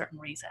for a certain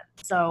reason.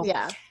 So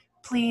yeah,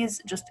 please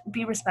just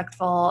be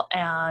respectful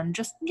and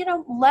just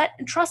let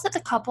trust that the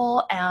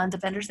couple and the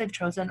vendors they've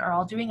chosen are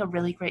all doing a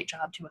really great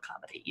job to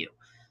accommodate you.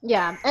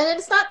 yeah. And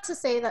it's not to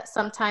say that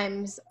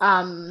sometimes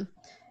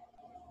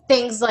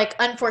things like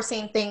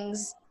unforeseen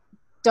things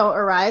don't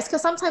arise,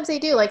 because sometimes they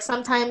do. Like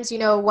sometimes,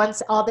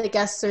 once all the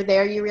guests are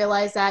there, you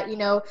realize that,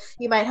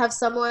 you might have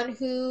someone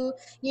who,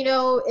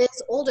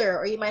 is older,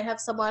 or you might have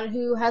someone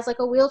who has like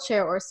a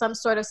wheelchair or some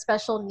sort of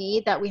special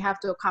need that we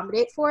have to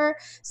accommodate for.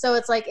 So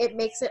it's like it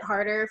makes it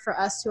harder for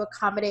us to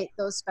accommodate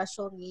those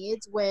special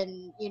needs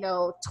when,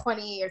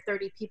 20 or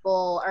 30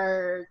 people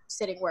are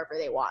sitting wherever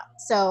they want.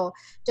 So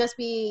just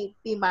be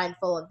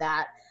mindful of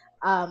that,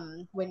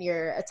 when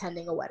you're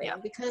attending a Yeah. wedding,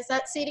 because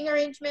that seating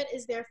arrangement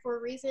is there for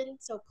a reason.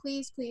 So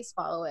please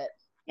follow it.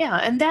 Yeah,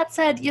 and that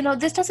said,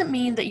 this doesn't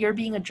mean that you're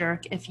being a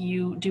jerk if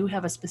you do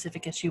have a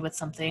specific issue with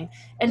something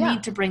and Yeah.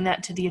 need to bring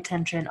that to the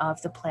attention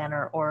of the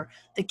planner or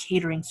the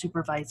catering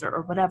supervisor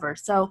or whatever.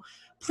 So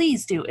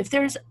please do. If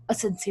there's a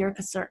sincere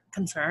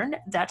concern,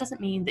 that doesn't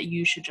mean that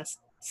you should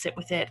just sit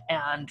with it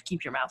and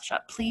keep your mouth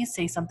shut. Please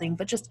say something,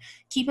 but just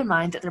keep in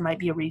mind that there might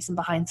be a reason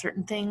behind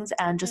certain things,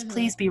 and just Mm-hmm.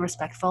 please be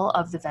respectful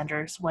of the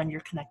vendors when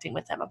you're connecting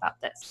with them about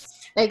this.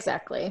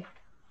 Exactly.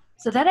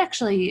 So that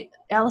actually,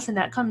 Allison,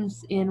 that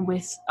comes in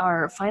with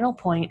our final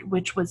point,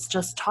 which was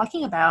just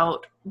talking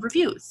about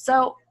reviews.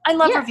 So I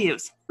love Yeah.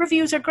 reviews.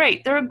 Reviews are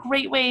great. They're a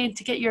great way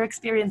to get your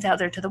experience out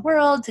there to the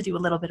world, to do a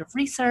little bit of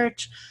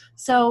research.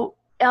 So,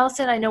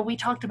 Allison, I know we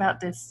talked about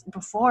this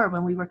before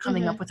when we were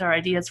coming Mm-hmm. up with our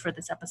ideas for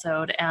this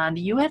episode, and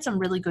you had some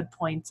really good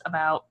points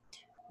about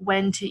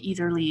when to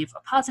either leave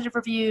a positive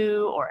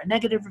review or a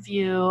negative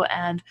review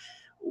and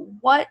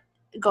what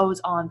goes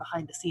on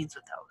behind the scenes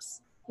with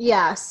those.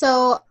 Yeah,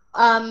 so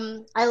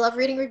I love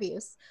reading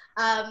reviews.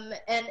 And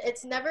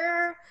it's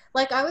never,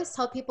 like, I always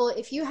tell people,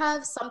 if you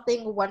have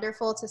something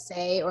wonderful to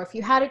say, or if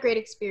you had a great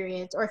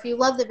experience, or if you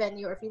love the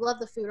venue, or if you love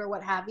the food, or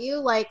what have you,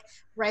 like,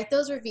 write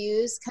those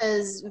reviews,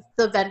 because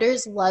the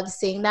vendors love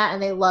seeing that,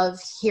 and they love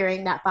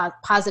hearing that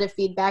positive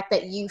feedback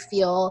that you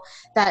feel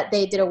that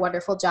they did a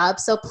wonderful job.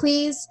 So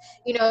please,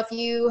 if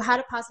you had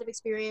a positive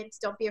experience,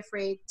 don't be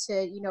afraid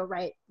to,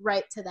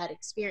 write to that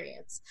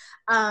experience.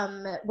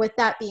 With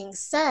that being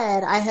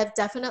said, I have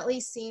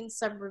definitely seen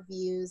some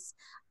reviews,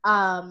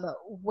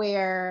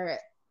 where,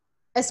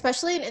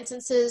 especially in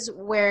instances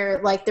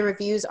where like the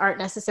reviews aren't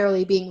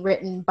necessarily being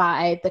written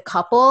by the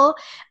couple,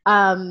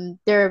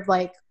 they're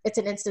like, it's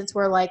an instance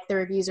where like the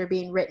reviews are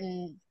being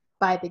written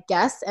by the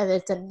guests, and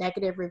it's a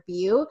negative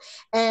review.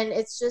 And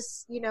it's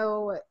just,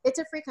 it's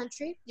a free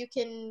country. You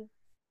can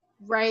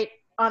write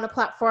on a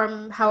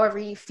platform however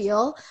you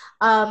feel.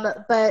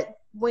 But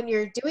when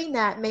you're doing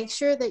that, make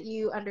sure that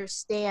you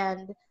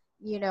understand,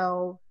 you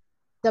know,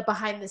 the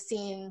behind the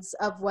scenes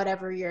of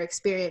whatever your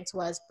experience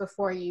was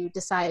before you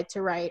decide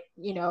to write,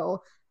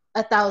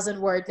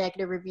 1,000-word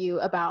negative review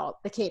about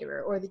the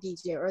caterer or the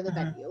DJ or the Mhm.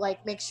 venue.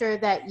 Like, make sure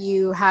that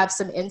you have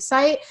some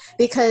insight,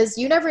 because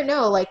you never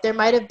know. Like, there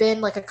might have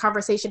been like a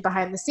conversation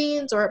behind the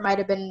scenes, or it might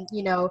have been,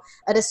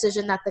 a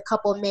decision that the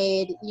couple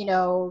made,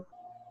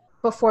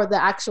 before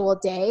the actual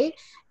day,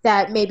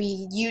 that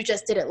maybe you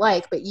just didn't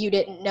like, but you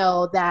didn't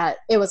know that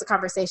it was a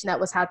conversation that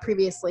was had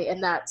previously,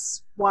 and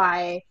that's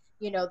why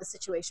the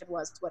situation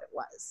was what it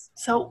was.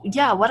 So,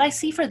 yeah, what I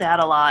see for that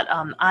a lot,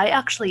 I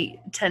actually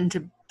tend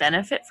to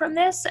benefit from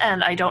this,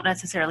 and I don't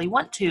necessarily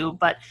want to,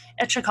 but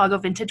at Chicago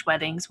Vintage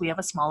Weddings, we have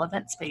a small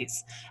event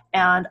space.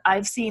 And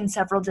I've seen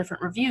several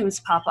different reviews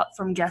pop up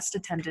from guest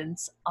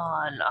attendants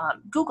on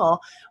Google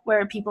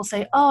where people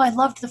say, oh, I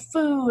loved the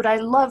food, I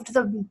loved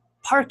the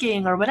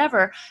parking, or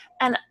whatever.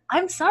 And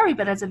I'm sorry,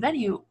 but as a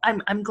venue,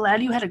 I'm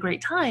glad you had a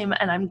great time,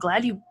 and I'm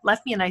glad you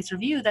left me a nice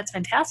review. That's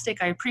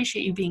fantastic. I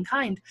appreciate you being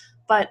kind,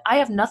 but I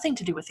have nothing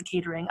to do with the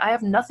catering. I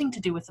have nothing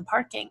to do with the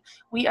parking.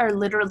 We are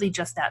literally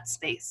just that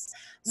space.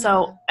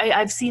 So Mm-hmm.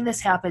 I've seen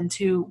this happen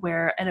too,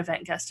 where an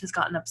event guest has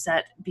gotten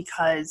upset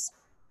because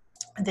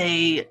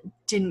they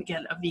didn't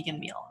get a vegan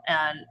meal.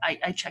 And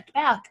I checked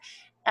back,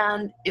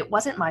 and it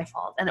wasn't my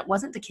fault, and it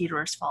wasn't the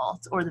caterer's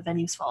fault or the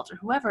venue's fault or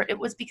whoever. It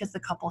was because the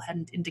couple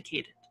hadn't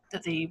indicated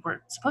that they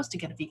weren't supposed to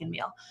get a vegan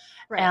meal.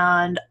 Right.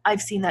 And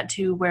I've seen that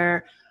too,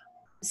 where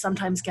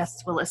sometimes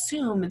guests will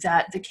assume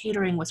that the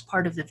catering was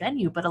part of the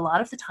venue, but a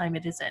lot of the time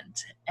it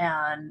isn't.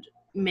 And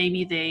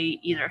maybe they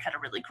either had a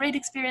really great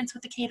experience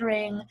with the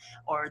catering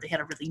or they had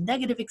a really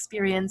negative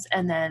experience,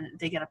 and then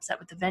they get upset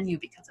with the venue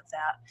because of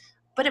that.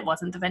 But it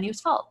wasn't the venue's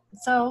fault.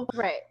 So,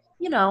 Right.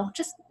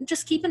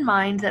 just keep in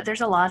mind that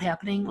there's a lot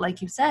happening,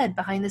 like you said,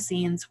 behind the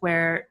scenes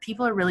where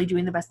people are really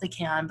doing the best they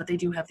can, but they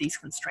do have these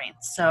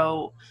constraints.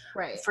 So,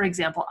 Right. for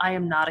example, I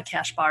am not a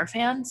cash bar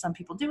fan. Some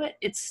people do it.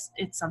 It's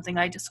something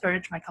I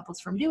discourage my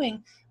couples from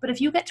doing. But if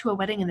you get to a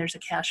wedding and there's a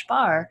cash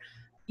bar,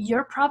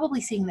 you're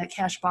probably seeing that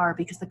cash bar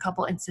because the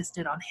couple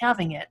insisted on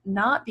having it,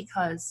 not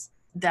because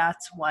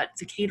that's what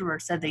the caterer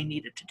said they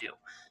needed to do.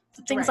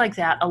 So things Right. like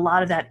that, a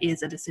lot of that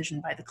is a decision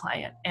by the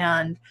client.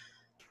 And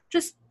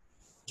just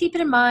keep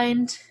it in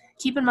mind.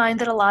 Keep in mind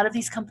that a lot of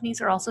these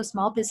companies are also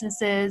small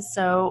businesses,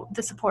 so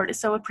the support is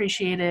so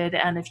appreciated.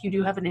 And if you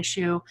do have an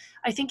issue,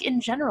 I think in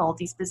general,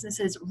 these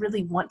businesses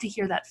really want to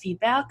hear that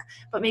feedback,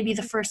 but maybe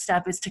the first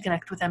step is to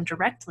connect with them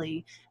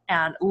directly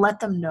and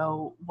let them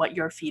know what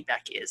your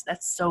feedback is.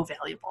 That's so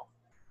valuable.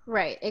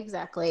 Right,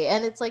 exactly.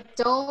 And it's like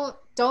don't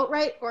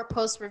write or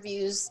post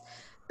reviews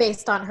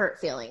based on hurt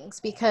feelings,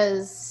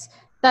 because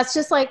that's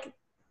just like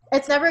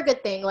it's never a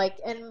good thing. Like,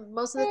 and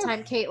most of the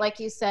time, Kate, like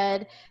you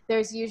said,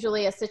 there's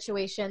usually a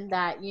situation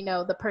that,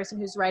 the person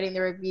who's writing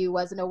the review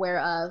wasn't aware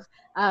of.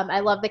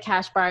 I love the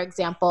cash bar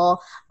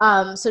example.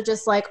 So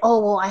just like, oh,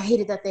 well, I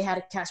hated that they had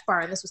a cash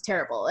bar and this was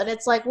terrible. And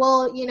it's like,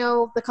 well,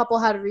 the couple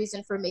had a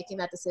reason for making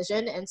that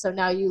decision. And so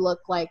now you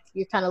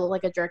kind of look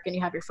like a jerk and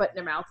you have your foot in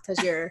your mouth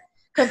because you're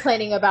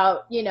complaining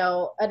about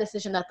a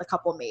decision that the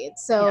couple made. Yeah,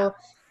 So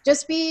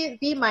just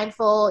be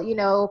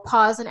mindful,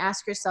 pause and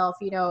ask yourself,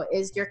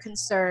 is your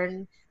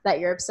concern that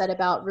you're upset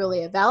about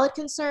really a valid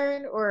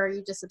concern, or are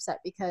you just upset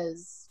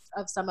because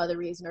of some other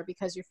reason, or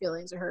because your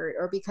feelings are hurt,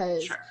 or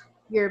because sure.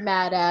 you're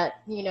mad at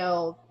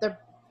the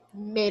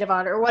maid of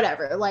honor or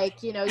whatever.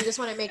 Like, you just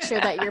want to make sure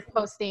that you're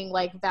posting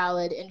like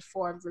valid,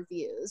 informed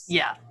reviews.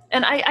 Yeah.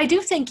 And I do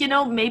think,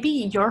 maybe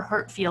your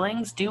hurt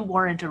feelings do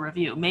warrant a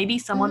review. Maybe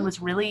someone Mm-hmm. was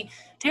really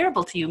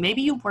terrible to you.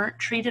 Maybe you weren't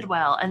treated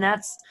well. And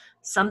that's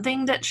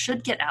something that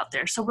should get out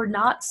there. So we're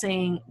not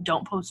saying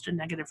don't post a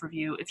negative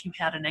review if you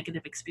had a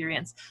negative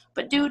experience,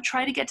 but do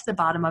try to get to the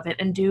bottom of it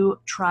and do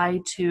try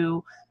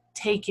to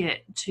take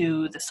it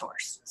to the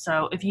source.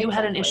 So if you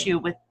had an Exactly. issue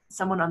with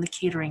someone on the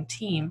catering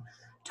team,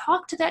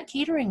 talk to that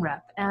catering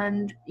rep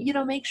and,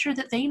 make sure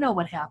that they know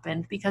what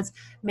happened, because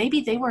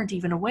maybe they weren't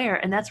even aware,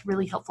 and that's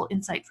really helpful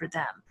insight for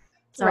them.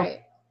 So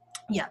Right.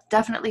 yeah,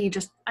 definitely,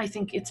 just I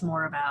think it's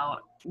more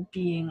about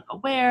being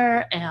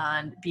aware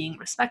and being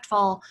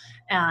respectful,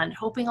 and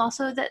hoping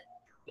also that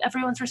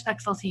everyone's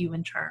respectful to you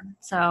in turn.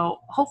 So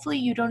hopefully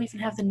you don't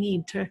even have the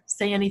need to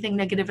say anything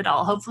negative at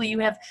all. Hopefully you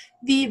have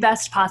the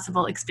best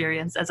possible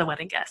experience as a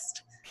wedding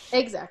guest.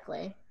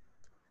 Exactly.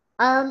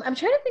 I'm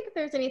trying to think if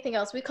there's anything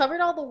else. We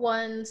covered all the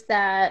ones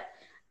that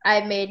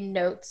I made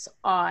notes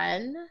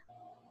on.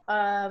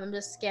 I'm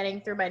just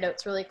scanning through my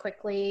notes really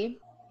quickly.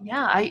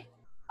 Yeah,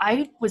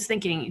 I was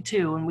thinking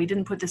too, and we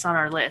didn't put this on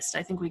our list.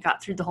 I think we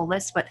got through the whole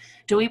list, but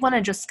do we want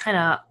to just kind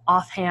of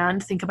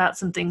offhand think about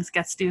some things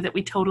guests do that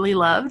we totally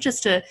love,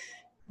 just to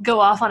go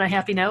off on a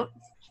happy note?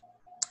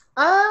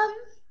 Um,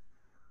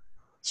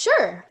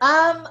 sure.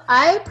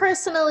 I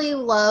personally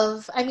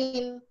love, I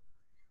mean,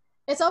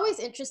 it's always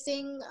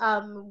interesting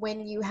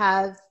when you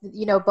have,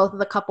 both of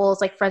the couples,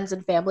 like friends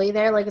and family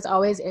there. Like, it's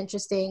always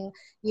interesting,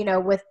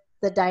 with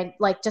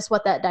like just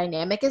what that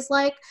dynamic is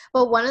like.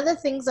 But one of the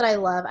things that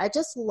I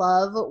just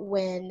love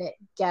when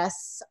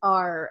guests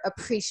are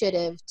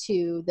appreciative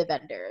to the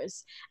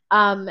vendors.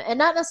 And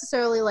not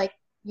necessarily like,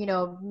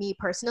 me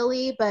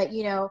personally, but,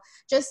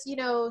 just,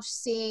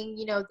 seeing,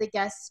 the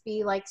guests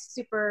be like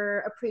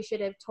super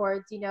appreciative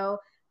towards,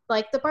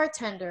 like the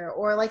bartender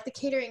or like the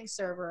catering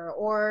server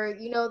or,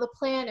 you know, the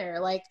planner.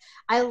 Like,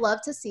 I love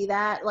to see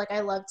that. Like, I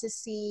love to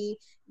see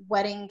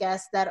wedding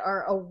guests that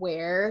are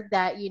aware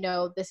that, you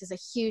know, this is a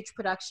huge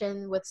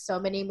production with so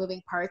many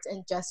moving parts,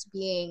 and just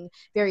being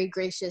very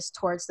gracious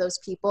towards those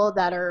people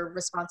that are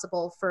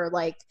responsible for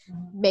like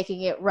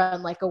making it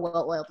run like a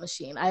well-oiled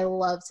machine. I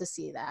love to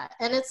see that.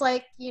 And it's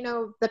like, you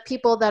know, the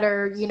people that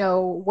are, you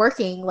know,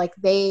 working, like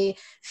they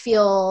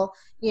feel,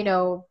 you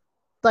know,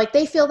 like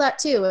they feel that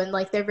too, and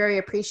like they're very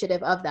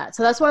appreciative of that.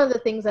 So that's one of the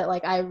things that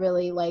like I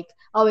really like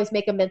always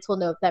make a mental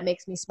note that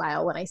makes me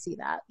smile when I see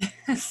that.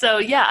 So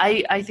yeah,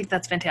 I think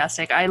that's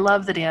fantastic. I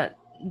love the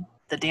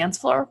dance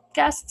floor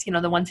guests, you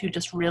know, the ones who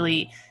just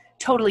really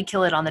totally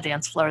kill it on the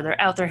dance floor. They're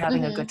out there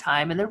having a good Mm-hmm.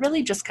 time, and they're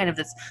really just kind of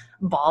this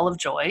ball of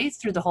joy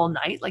through the whole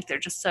night. Like they're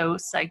just so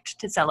psyched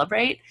to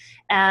celebrate.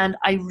 And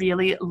I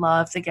really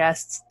love the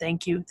guests.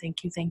 Thank you,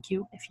 thank you, thank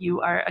you. If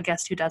you are a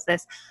guest who does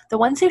this, the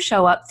ones who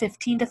show up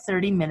 15 to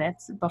 30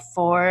 minutes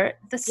before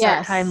the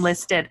start time Yes.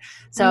 listed.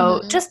 So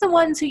Mm-hmm. just the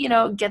ones who, you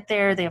know, get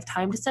there, they have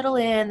time to settle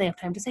in, they have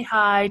time to say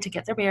hi, to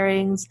get their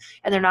bearings,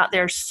 and they're not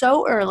there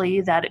so early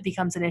that it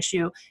becomes an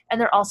issue, and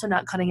they're also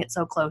not cutting it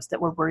so close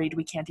that we're worried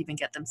we can't even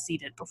get them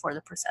seated before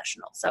the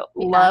processional. So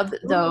Yeah. love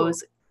Ooh.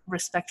 those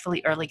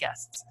respectfully early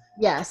guests.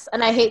 Yes,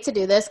 and I hate to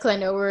do this because I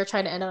know we were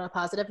trying to end on a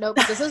positive note,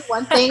 but this is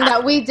one thing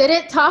that we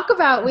didn't talk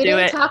about. We Do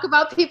didn't it. talk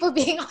about people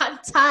being on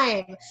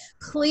time.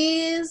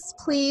 Please,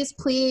 please,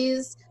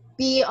 please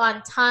be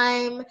on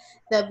time.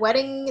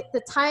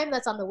 The time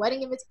that's on the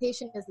wedding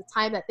invitation is the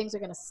time that things are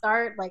going to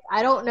start. Like,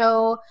 I don't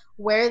know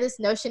where this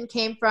notion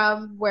came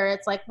from, where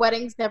it's like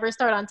weddings never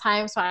start on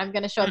time, so I'm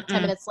going to show up 10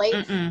 Mm-mm. minutes late.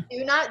 Mm-mm.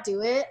 Do not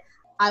do it.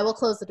 I will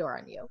close the door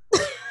on you.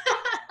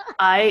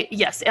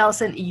 Yes,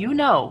 Allison,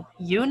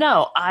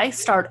 I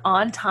start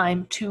on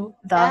time to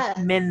the Yes.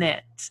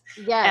 minute.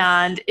 Yes.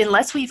 And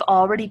unless we've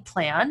already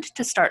planned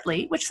to start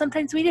late, which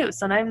sometimes we do,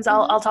 sometimes Hmm.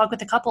 I'll talk with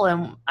the couple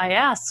and I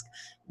ask,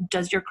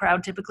 does your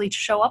crowd typically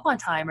show up on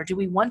time, or do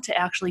we want to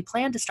actually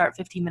plan to start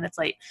 15 minutes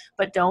late?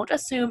 But don't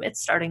assume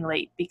it's starting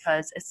late,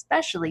 because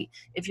especially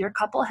if your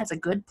couple has a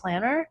good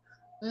planner,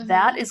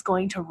 that Hmm. is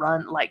going to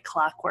run like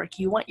clockwork.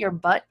 You want your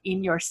butt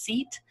in your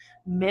seat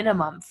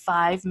minimum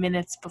 5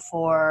 minutes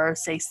before,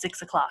 say,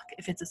 6 o'clock.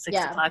 If it's a six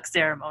Yeah. o'clock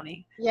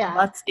ceremony, Yeah.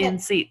 butts in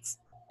seats.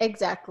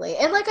 Exactly.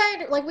 And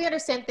like we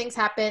understand things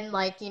happen,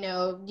 like, you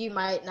know, you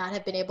might not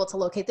have been able to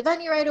locate the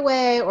venue right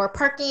away, or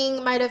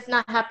parking might have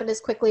not happened as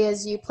quickly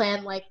as you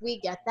planned. Like, we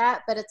get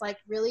that, but it's like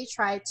really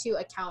try to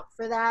account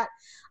for that.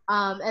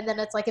 And then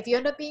it's like if you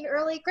end up being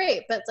early,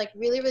 great, but it's like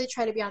really, really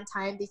try to be on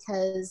time,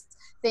 because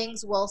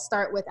things will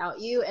start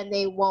without you, and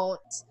they were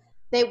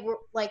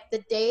like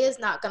the day is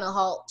not going to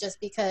halt just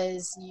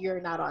because you're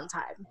not on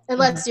time, Mhm.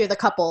 unless you're the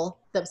couple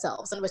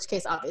themselves, in which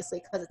case obviously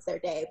because it's their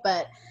day.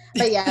 But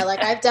yeah,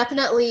 like I've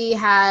definitely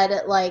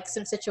had like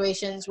some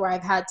situations where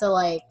I've had to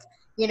like,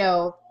 you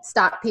know,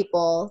 stop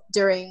people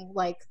during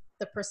like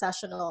the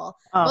processional.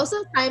 Oh, Most of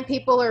the time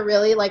people are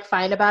really like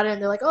fine about it,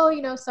 and they're like, oh,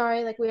 you know,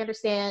 sorry, like we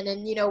understand.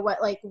 And you know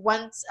what, like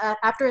once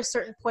after a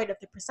certain point of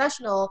the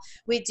processional,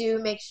 we do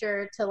make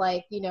sure to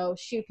like, you know,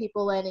 shoo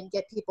people in and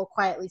get people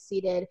quietly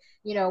seated,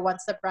 you know,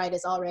 once the bride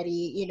is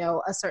already, you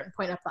know, a certain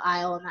point up the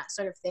aisle and that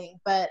sort of thing.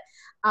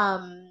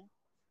 Um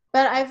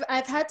but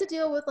I've had to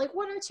deal with like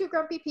one or two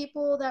grumpy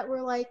people that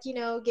were like, you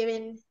know,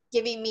 giving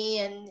me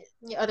and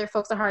other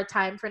folks a hard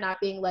time for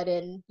not being let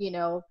in, you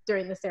know,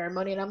 during the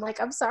ceremony. And I'm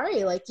like, I'm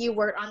sorry, like you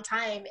weren't on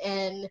time,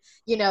 and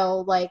you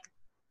know, like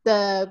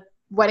the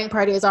wedding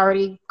party is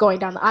already going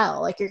down the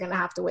aisle. Like, you're gonna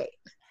have to wait.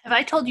 have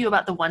I told you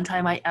about the one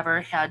time I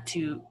ever had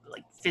to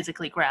like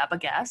physically grab a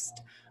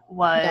guest?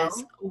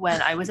 Was No.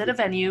 when I was at a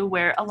venue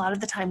where a lot of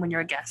the time when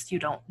you're a guest, you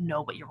don't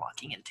know what you're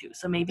walking into.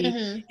 So maybe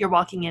Mm-hmm. you're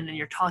walking in and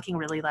you're talking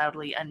really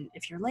loudly, and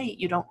if you're late,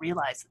 you don't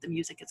realize that the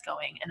music is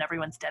going and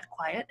everyone's dead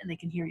quiet and they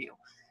can hear you.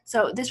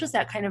 So this was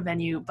that kind of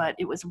venue, but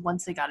it was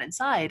once they got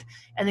inside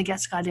and the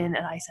guests got in,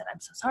 and I said,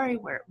 I'm so sorry,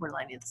 we're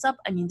lining this up.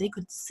 I mean, they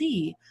could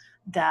see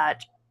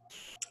that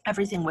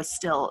everything was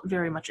still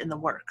very much in the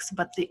works,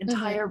 but the Mm-hmm.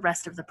 entire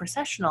rest of the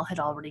processional had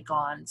already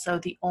gone. So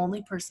the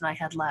only person I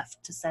had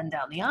left to send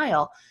down the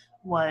aisle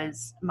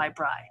was my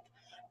bride,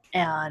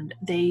 and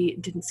they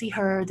didn't see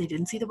her, they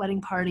didn't see the wedding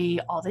party.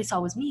 All they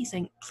saw was me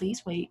saying,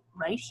 please wait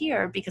right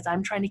here, because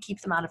I'm trying to keep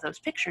them out of those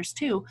pictures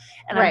too,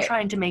 and I'm Right.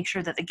 trying to make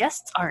sure that the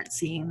guests aren't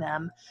seeing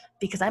them,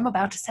 because I'm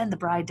about to send the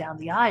bride down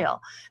the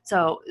aisle.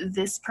 So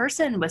this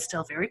person was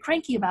still very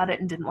cranky about it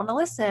and didn't want to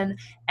listen,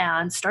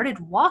 and started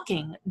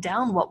walking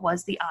down what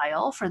was the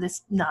aisle for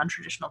this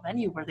non-traditional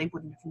venue where they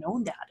wouldn't have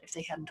known that if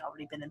they hadn't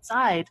already been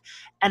inside,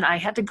 and I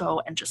had to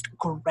go and just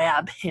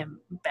grab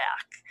him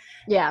back.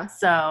 Yeah.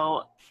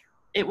 So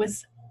it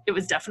was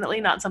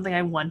definitely not something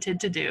I wanted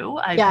to do.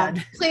 I've Yeah.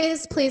 had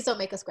Please don't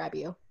make us grab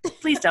you.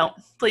 please don't.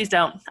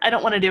 I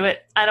don't want to do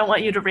it. I don't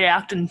want you to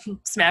react and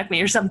smack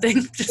me or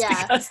something just Yeah.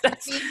 because I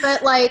that's mean,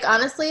 but like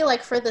honestly,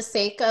 like for the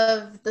sake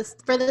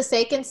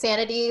and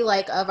sanity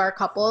like of our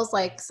couples,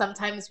 like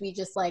sometimes we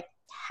just like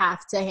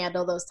have to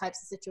handle those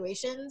types of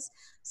situations.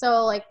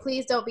 So like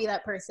please don't be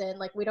that person.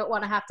 Like we don't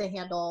want to have to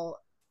handle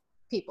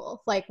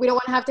people. Like, we don't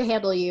want to have to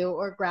handle you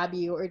or grab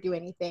you or do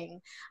anything.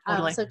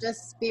 Totally. So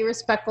just be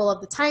respectful of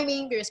the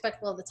timing, be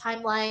respectful of the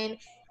timeline.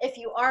 If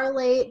you are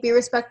late, be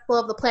respectful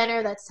of the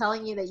planner that's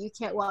telling you that you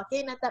can't walk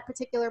in at that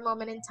particular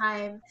moment in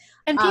time.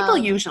 And people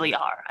usually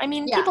are. I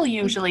mean, Yeah. people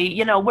usually,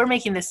 we're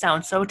making this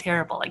sound so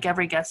terrible. Like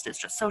every guest is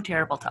just so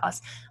terrible to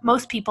us.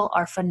 Most people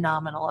are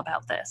phenomenal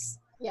about this.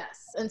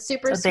 Yes, and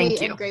super So sweet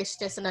thank you. and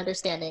gracious and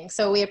understanding.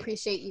 So we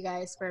appreciate you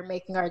guys for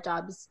making our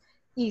jobs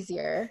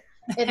easier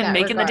in And that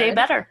making the day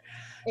regard. better.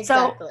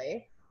 Exactly.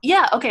 So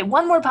yeah, okay,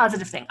 one more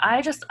positive thing.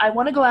 I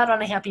want to go out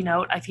on a happy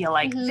note. I feel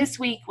like this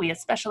week we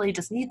especially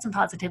just need some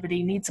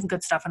positivity, need some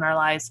good stuff in our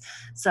lives.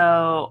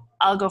 So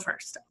I'll go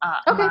first.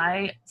 Okay.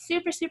 My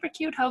super, super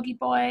cute Hoagie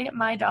boy,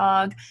 my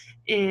dog,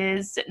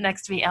 is sitting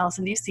next to me.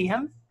 Allison, do you see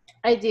him?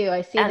 I do.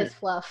 I see And his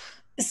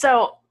fluff.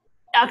 so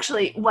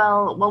actually,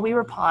 while we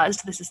were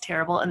paused, this is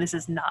terrible and this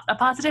is not a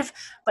positive,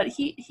 but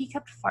he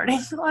kept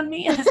farting on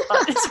me and his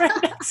butt is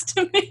right next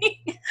to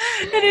me.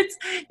 And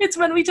it's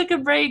when we took a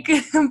break,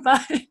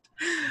 but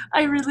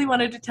I really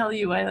wanted to tell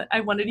you, I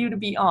wanted you to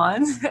be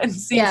on and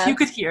see if you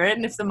could hear it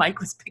and if the mic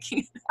was picking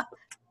it up.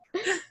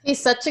 He's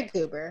such a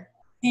goober.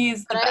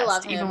 He's the But best, I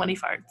love him. even when he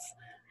farts.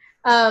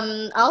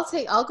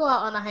 I'll go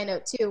out on a high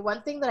note too.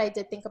 One thing that I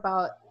did think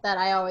about that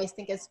I always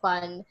think is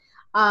fun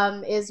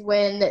is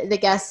when the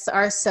guests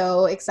are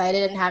so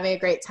excited and having a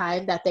great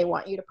time that they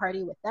want you to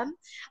party with them.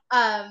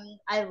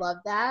 I love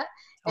that.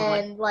 Totally.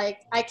 And like,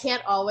 I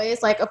can't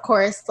always, like, of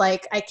course,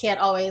 like, I can't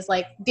always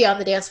like be on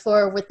the dance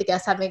floor with the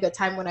guests having a good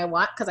time when I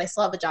want, because I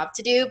still have a job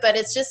to do. But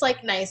it's just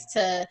like nice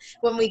to,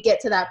 when we get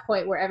to that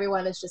point where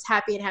everyone is just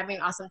happy and having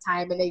an awesome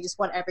time and they just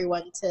want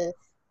everyone to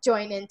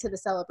join into the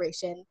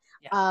celebration.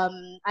 Yeah.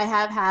 I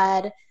have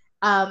had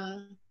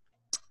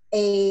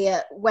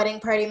a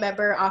wedding party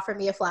member offer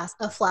me a flask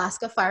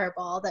of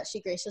Fireball that she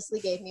graciously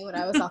gave me when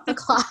I was off the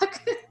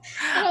clock.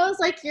 And I was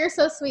like, you're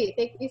so sweet.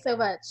 Thank you so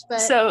much.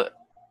 But so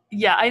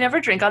yeah, I never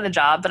drink on the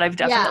job, but I've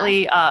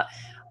definitely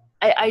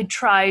I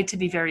try to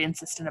be very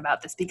insistent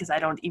about this because I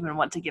don't even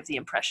want to give the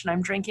impression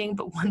I'm drinking.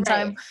 But one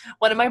time,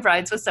 one of my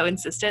brides was so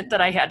insistent that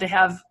I had to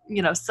have,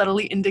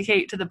 subtly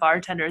indicate to the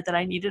bartender that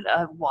I needed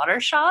a water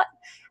shot.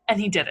 And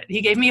he did it.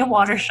 He gave me a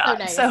water shot. Oh,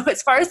 nice. So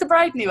as far as the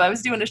bride knew, I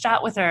was doing a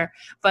shot with her.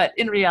 But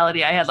in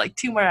reality, I had like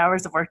 2 more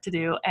hours of work to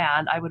do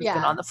and I would have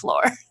been on the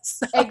floor.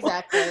 So.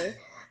 Exactly.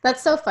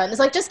 That's so fun. It's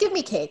like, just give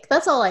me cake.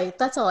 That's all I need.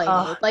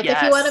 Like,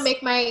 if you want to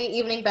make my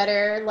evening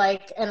better,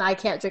 like, and I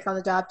can't drink on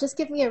the job, just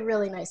give me a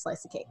really nice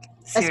slice of cake.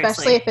 Seriously.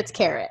 Especially if it's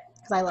carrot,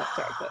 because I love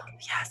carrot cake.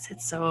 Yes,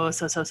 it's so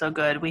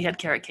good. We had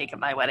carrot cake at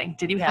my wedding.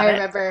 Did you have it? I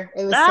remember.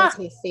 It was so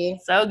tasty.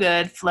 So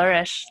good.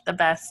 Flourish, the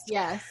best.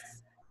 Yes.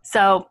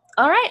 So,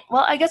 all right.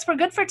 Well, I guess we're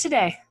good for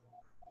today.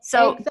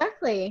 So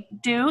exactly.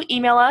 Do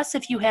email us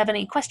if you have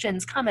any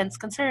questions, comments,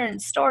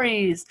 concerns,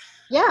 stories,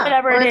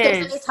 whatever it is. Or if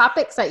there's any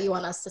topics that you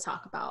want us to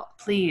talk about.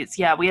 Please.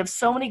 Yeah, we have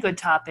so many good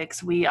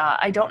topics. We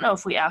I don't know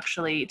if we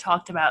actually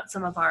talked about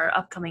some of our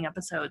upcoming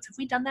episodes. Have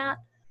we done that?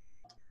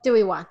 Do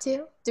we want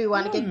to? Do we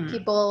want to give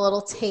people a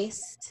little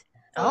taste?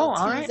 All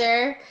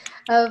teaser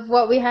of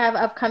what we have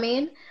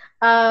upcoming?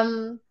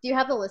 Do you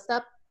have the list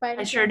up?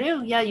 I sure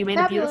do. Yeah, you made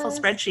a beautiful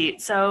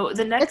spreadsheet. So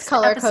the next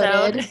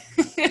color-coded.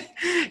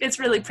 It's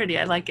really pretty.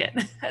 I like it.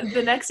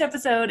 The next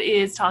episode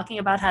is talking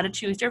about how to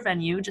choose your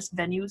venue, just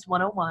Venues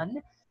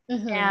 101.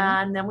 Mm-hmm.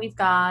 And then we've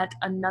got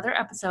another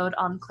episode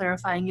on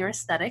clarifying your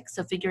aesthetics.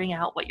 So figuring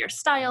out what your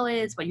style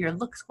is, what your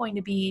look's going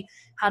to be,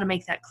 how to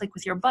make that click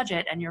with your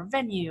budget and your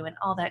venue and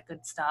all that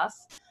good stuff.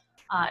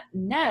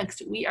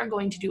 Next, we are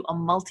going to do a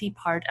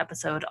multi-part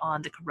episode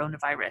on the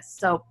coronavirus.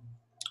 So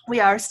we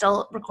are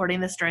still recording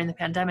this during the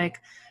pandemic.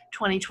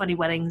 2020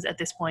 weddings at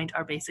this point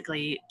are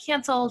basically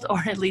canceled or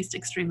at least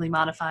extremely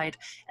modified.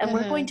 And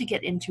we're going to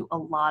get into a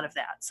lot of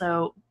that.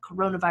 So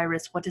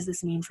coronavirus, what does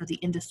this mean for the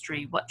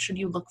industry? What should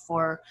you look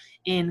for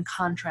in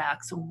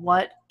contracts?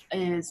 What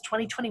is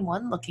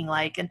 2021 looking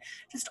like? And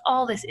just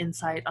all this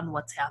insight on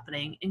what's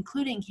happening,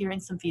 including hearing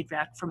some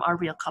feedback from our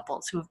real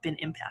couples who have been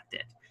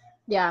impacted.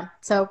 Yeah,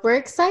 so we're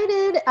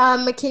excited.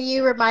 Can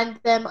you remind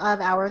them of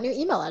our new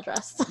email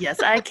address? Yes,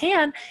 I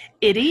can.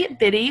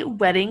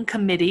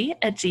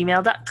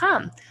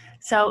 ittybittyweddingcommittee@gmail.com.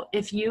 So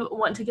if you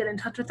want to get in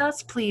touch with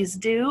us, please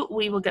do.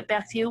 We will get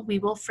back to you. We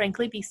will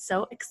frankly be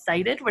so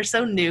excited. We're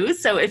so new.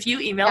 So if you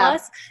email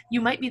us, you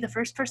might be the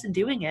first person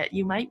doing it.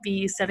 You might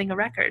be setting a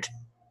record.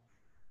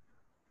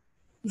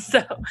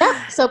 So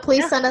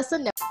please send us a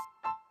note.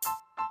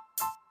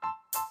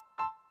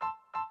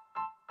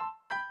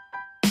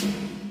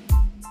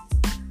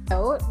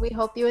 We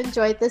hope you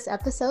enjoyed this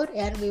episode,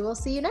 and we will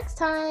see you next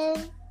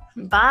time.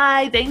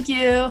 Bye. Thank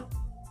you.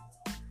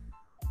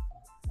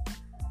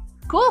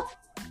 Cool.